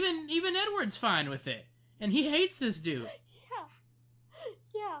 Even Edward's fine with it, and he hates this dude.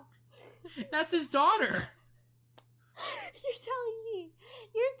 Yeah. That's his daughter.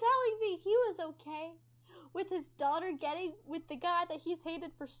 You're telling me he was okay with his daughter getting with the guy that he's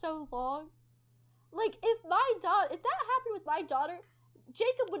hated for so long? Like, if that happened with my daughter,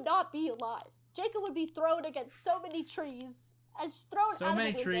 Jacob would not be alive. Jacob would be thrown against so many trees and just thrown So out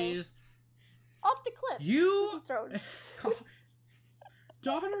many of the window, trees. off the cliff. You Thrown.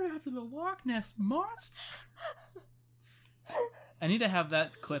 daughter after the Loch Ness monster. I need to have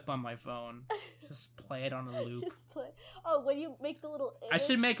that clip on my phone. Just play it on a loop. Just play. Oh, when you make the little image. I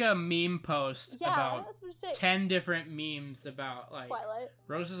should make a meme post about that's what I'm saying. 10 different memes about, like, Twilight.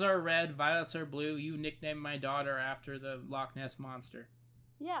 roses are red, violets are blue, you nicknamed my daughter after the Loch Ness monster.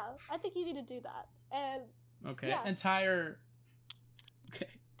 Yeah, I think you need to do that. And Okay, yeah. entire... Okay.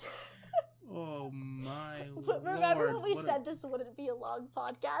 Oh my remember lord. when we said this wouldn't be a long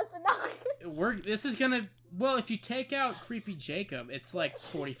podcast, and now This is gonna... Well, if you take out Creepy Jacob, it's like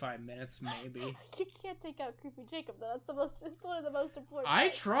 45 minutes, maybe. You can't take out Creepy Jacob though. It's one of the most important. I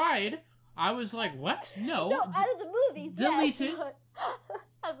parts. tried. I was like, what? No. No, out of the movies, Delete yes. it. But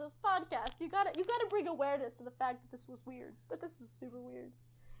out of this podcast, you gotta bring awareness to the fact that this was weird. That this is super weird.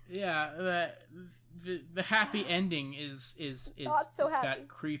 Yeah, the happy ending is Not so it's happy. got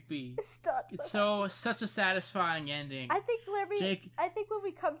creepy. It's not Such a satisfying ending. I think Larry. Jake- I think when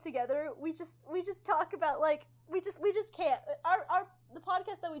we come together, we just talk about like we just can't. The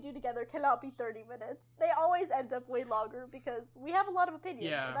podcast that we do together cannot be 30 minutes. They always end up way longer because we have a lot of opinions,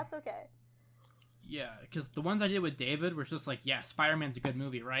 Yeah. and that's okay. Yeah, because the ones I did with David were just like, yeah, Spider-Man's a good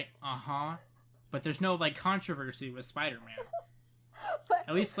movie, right? Uh-huh. But there's no, like, controversy with Spider-Man. But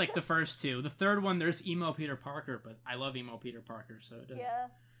At least, like, the first two. The third one, there's emo Peter Parker, but I love emo Peter Parker, so... It doesn't... yeah,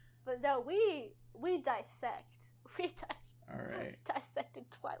 but no, we dissect. Alright. Dissected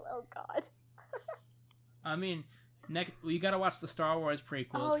Twilight. Oh God. I mean, you gotta watch the Star Wars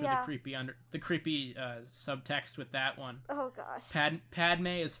prequels for the creepy subtext with that one. Oh gosh. Padme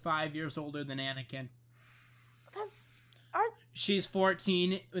is 5 years older than Anakin. Aren't She's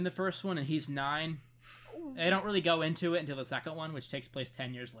 14 in the first one, and he's 9. They don't really go into it until the second one, which takes place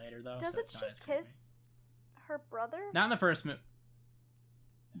 10 years later, though. doesn't so she kiss her brother? Not in the first movie.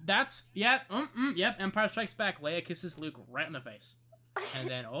 That's yep. Empire Strikes Back. Leia kisses Luke right in the face, and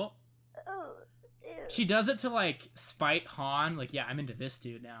then Ugh, ew. she does it to like spite Han. Like, yeah, I'm into this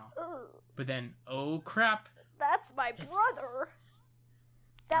dude now. Ugh. But then, oh crap! That's my brother.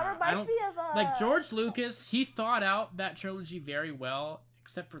 That reminds me of like George Lucas. He thought out that trilogy very well,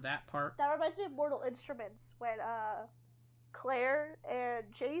 except for that part. That reminds me of Mortal Instruments when Claire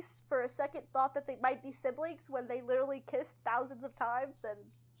and Jace for a second thought that they might be siblings when they literally kissed thousands of times and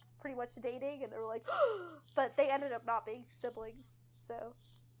pretty much dating, and they were like, but they ended up not being siblings. So,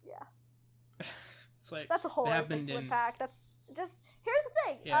 yeah. It's like That's a whole other thing to unpack. That's just, here's the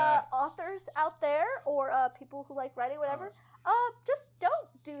thing. Yeah. Authors out there or people who like writing whatever, just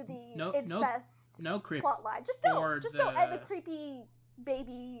don't do the incest no creep plot line. Just don't. or Just don't. And the creepy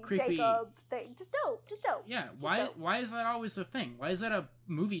baby Jacob thing. Just don't. Yeah, why is that always a thing? Why is that a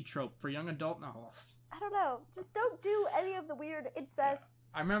movie trope for young adult novels? I don't know. Just don't do any of the weird incest.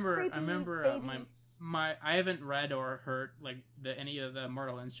 I remember baby. my I haven't read or heard like any of the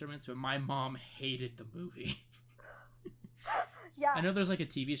Mortal Instruments, but my mom hated the movie. Yeah. I know there's like a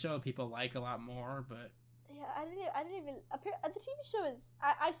TV show that people like a lot more, but yeah, I didn't even. The TV show is.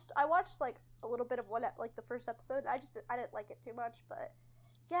 I watched like a little bit of like the first episode. I didn't like it too much, but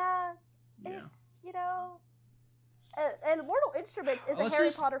yeah. It's and Mortal Instruments is a Harry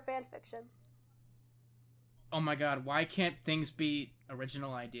Potter fan fiction. Oh my god, why can't things be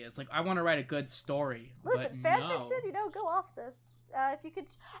original ideas? Like, I want to write a good story. Listen, but fan fiction, go off, sis. If you could.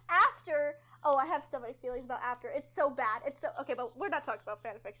 After. Oh, I have so many feelings about After. It's so bad. It's so. Okay, but we're not talking about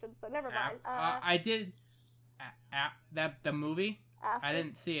fan fiction, so never mind. I did. The movie? After. I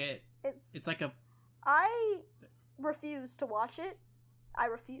didn't see it. It's like a. I refuse to watch it. I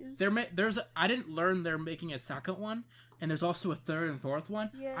refuse. I didn't learn they're making a second one, and there's also a third and fourth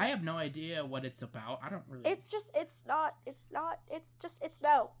one. Yeah. I have no idea what it's about. I don't really. It's no. It's no.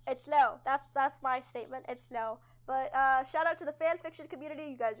 That's my statement. It's no. But shout out to the fan fiction community.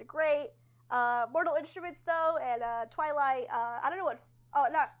 You guys are great. Mortal Instruments though, and Twilight. I don't know what. Oh,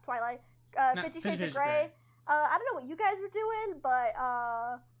 not Twilight. 50 Shades of Grey. I don't know what you guys were doing, but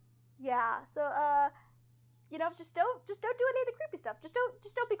yeah. So just don't do any of the creepy stuff. Just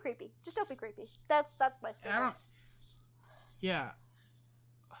don't be creepy. Just don't be creepy. That's my statement. Yeah.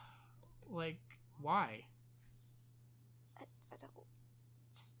 Like, why?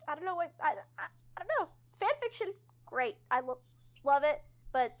 I don't know what I don't know. Fan fiction, great. I love it,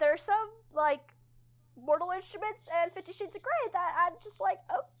 but there's some like Mortal Instruments and 50 Shades of Grey that I'm just like,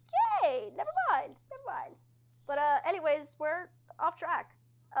 okay, never mind. But anyways, we're off track.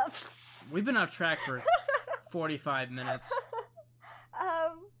 We've been off track for 45 minutes.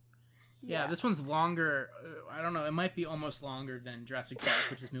 Yeah, this one's longer. I don't know. It might be almost longer than Jurassic Park,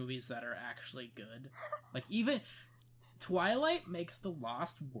 which is movies that are actually good. Like, even Twilight makes The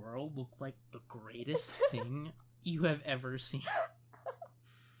Lost World look like the greatest thing you have ever seen.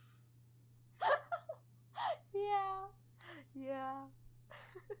 Yeah. Yeah,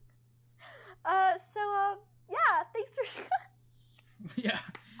 thanks for... Yeah.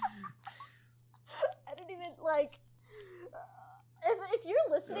 I didn't even, like... If you're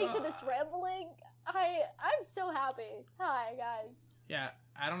listening to this rambling, I'm so happy. Hi, guys. Yeah,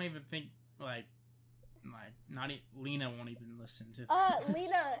 I don't even think, like Lena won't even listen to this.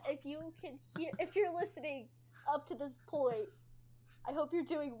 Lena, if you're listening up to this point, I hope you're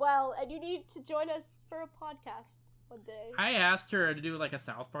doing well, and you need to join us for a podcast one day. I asked her to do, like, a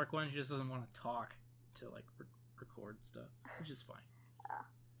South Park one. She just doesn't want to talk to, like, record stuff, which is fine.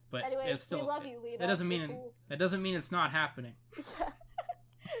 But anyways, it's still, we love you, Lena. That doesn't mean it's not happening.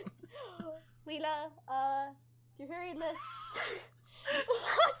 Lena, if you're hearing this,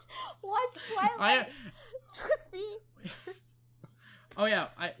 watch Twilight. Trust me. Oh yeah,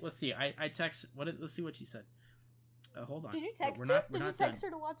 let's see. I text. Let's see what she said. Hold on. Did you text her? Did you text her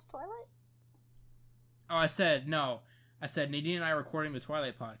to watch Twilight? Oh, I said no. I said Nadine and I are recording the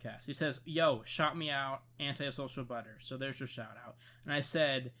Twilight podcast. He says, "Yo, shout me out, anti-social butter." So there's your shout out. And I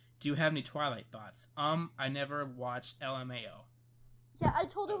said, "Do you have any Twilight thoughts?" I never watched LMAO. Yeah, I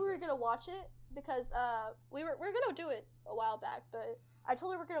told her we were gonna watch it because we're gonna do it a while back, but I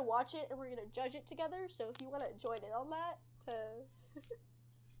told her we're gonna watch it and we're gonna judge it together. So if you want to join in on that, it's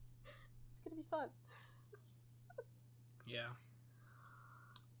gonna be fun. Yeah.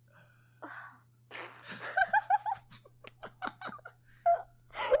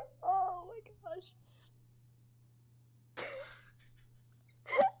 Oh my gosh.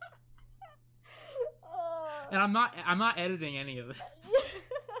 And I'm not editing any of this.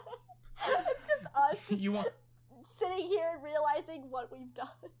 It's just us sitting here and realizing what we've done.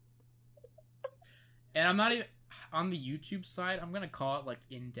 And I'm not even on the YouTube side. I'm gonna call it like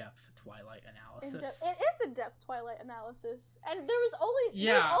in-depth Twilight analysis. It is in-depth Twilight analysis, and there's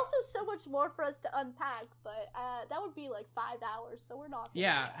also so much more for us to unpack. But that would be like 5 hours, so we're not.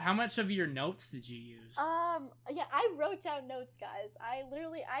 Yeah. How much of your notes did you use? Yeah, I wrote down notes, guys. I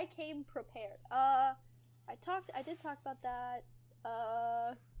came prepared. I did talk about that.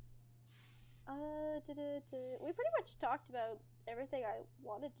 We pretty much talked about everything I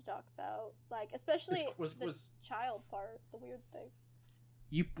wanted to talk about, like especially the child part, the weird thing.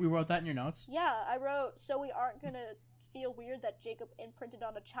 You wrote that in your notes? Yeah, I wrote, so we aren't gonna feel weird that Jacob imprinted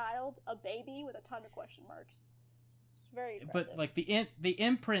on a baby with a ton of question marks. It's very impressive. But like the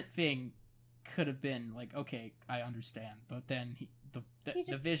imprint thing could have been like, okay, I understand, but then the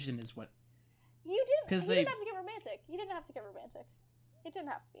vision is what. You didn't have to get romantic. You didn't have to get romantic. It didn't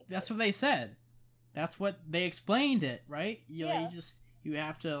have to be. That's what they said. That's what they explained it, right? You have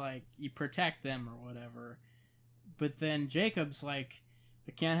to, like, you protect them or whatever. But then Jacob's like,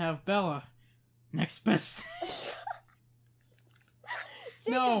 I can't have Bella. Next best.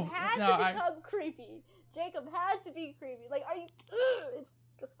 Jacob had to become creepy. Jacob had to be creepy. Like, are you? It's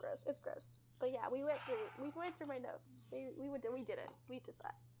just gross. It's gross. But yeah, we went through my notes. We did it. We did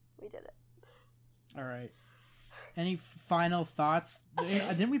that. We did it. All right. Any final thoughts?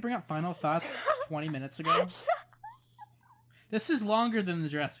 Didn't we bring up final thoughts 20 minutes ago? This is longer than the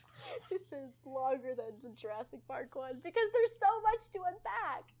Jurassic Park. This is longer than the Jurassic Park one because there's so much to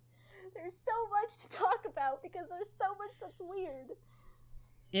unpack. There's so much to talk about because there's so much that's weird.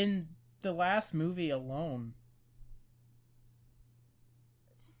 In the last movie alone.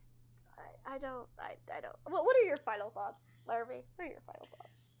 Just, I don't. What are your final thoughts, Larry? What are your final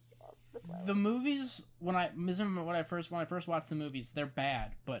thoughts? The movies, when I first watched the movies, they're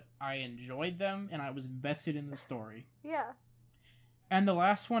bad, but I enjoyed them and I was invested in the story. Yeah. And the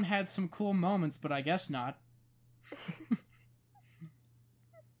last one had some cool moments, but I guess not.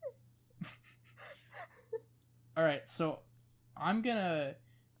 All right, so I'm gonna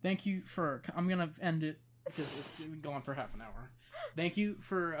end it because it's been going for half an hour. Thank you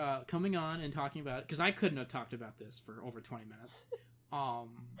for coming on and talking about it, because I couldn't have talked about this for over 20 minutes.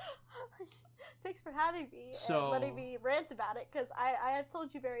 Thanks for having me and letting me rant about it, because I have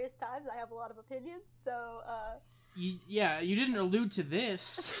told you various times I have a lot of opinions, so you didn't allude to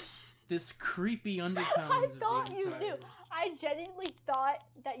this. this creepy undertones. I of thought the you entire- knew. I genuinely thought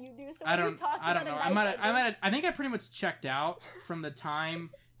that you knew. So I when don't. you talked I don't about know. a I nice might. ending, I think I pretty much checked out from the time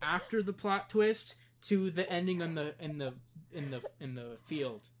after the plot twist to the ending in the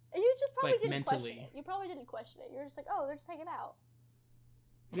field. you just probably like, didn't question mentally. it. You probably didn't question it. You're just like, oh, they're just hanging out.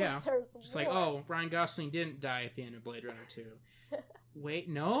 Yeah. There's Just like, more. oh, Ryan Gosling didn't die at the end of Blade Runner 2. Wait,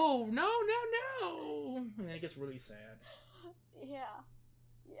 no. And then it gets really sad. Yeah.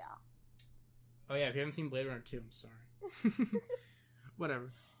 Oh yeah, if you haven't seen Blade Runner 2, I'm sorry.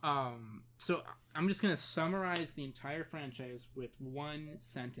 Whatever. So I'm just gonna summarize the entire franchise with one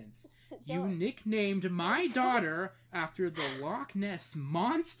sentence. You nicknamed my daughter after the Loch Ness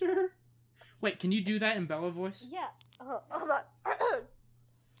Monster? Wait, can you do that in Bella voice? Yeah. Hold on.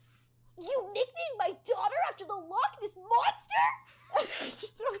 You nicknamed my daughter after the Loch Ness Monster?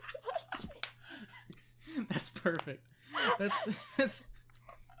 Just throw so much. That's perfect. That's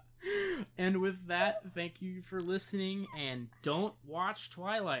And with that, thank you for listening, and don't watch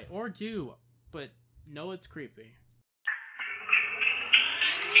Twilight, or do, but know it's creepy.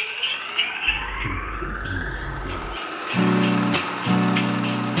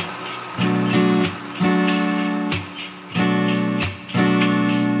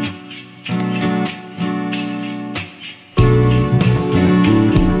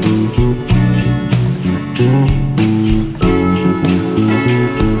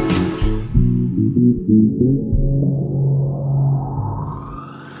 Thank you.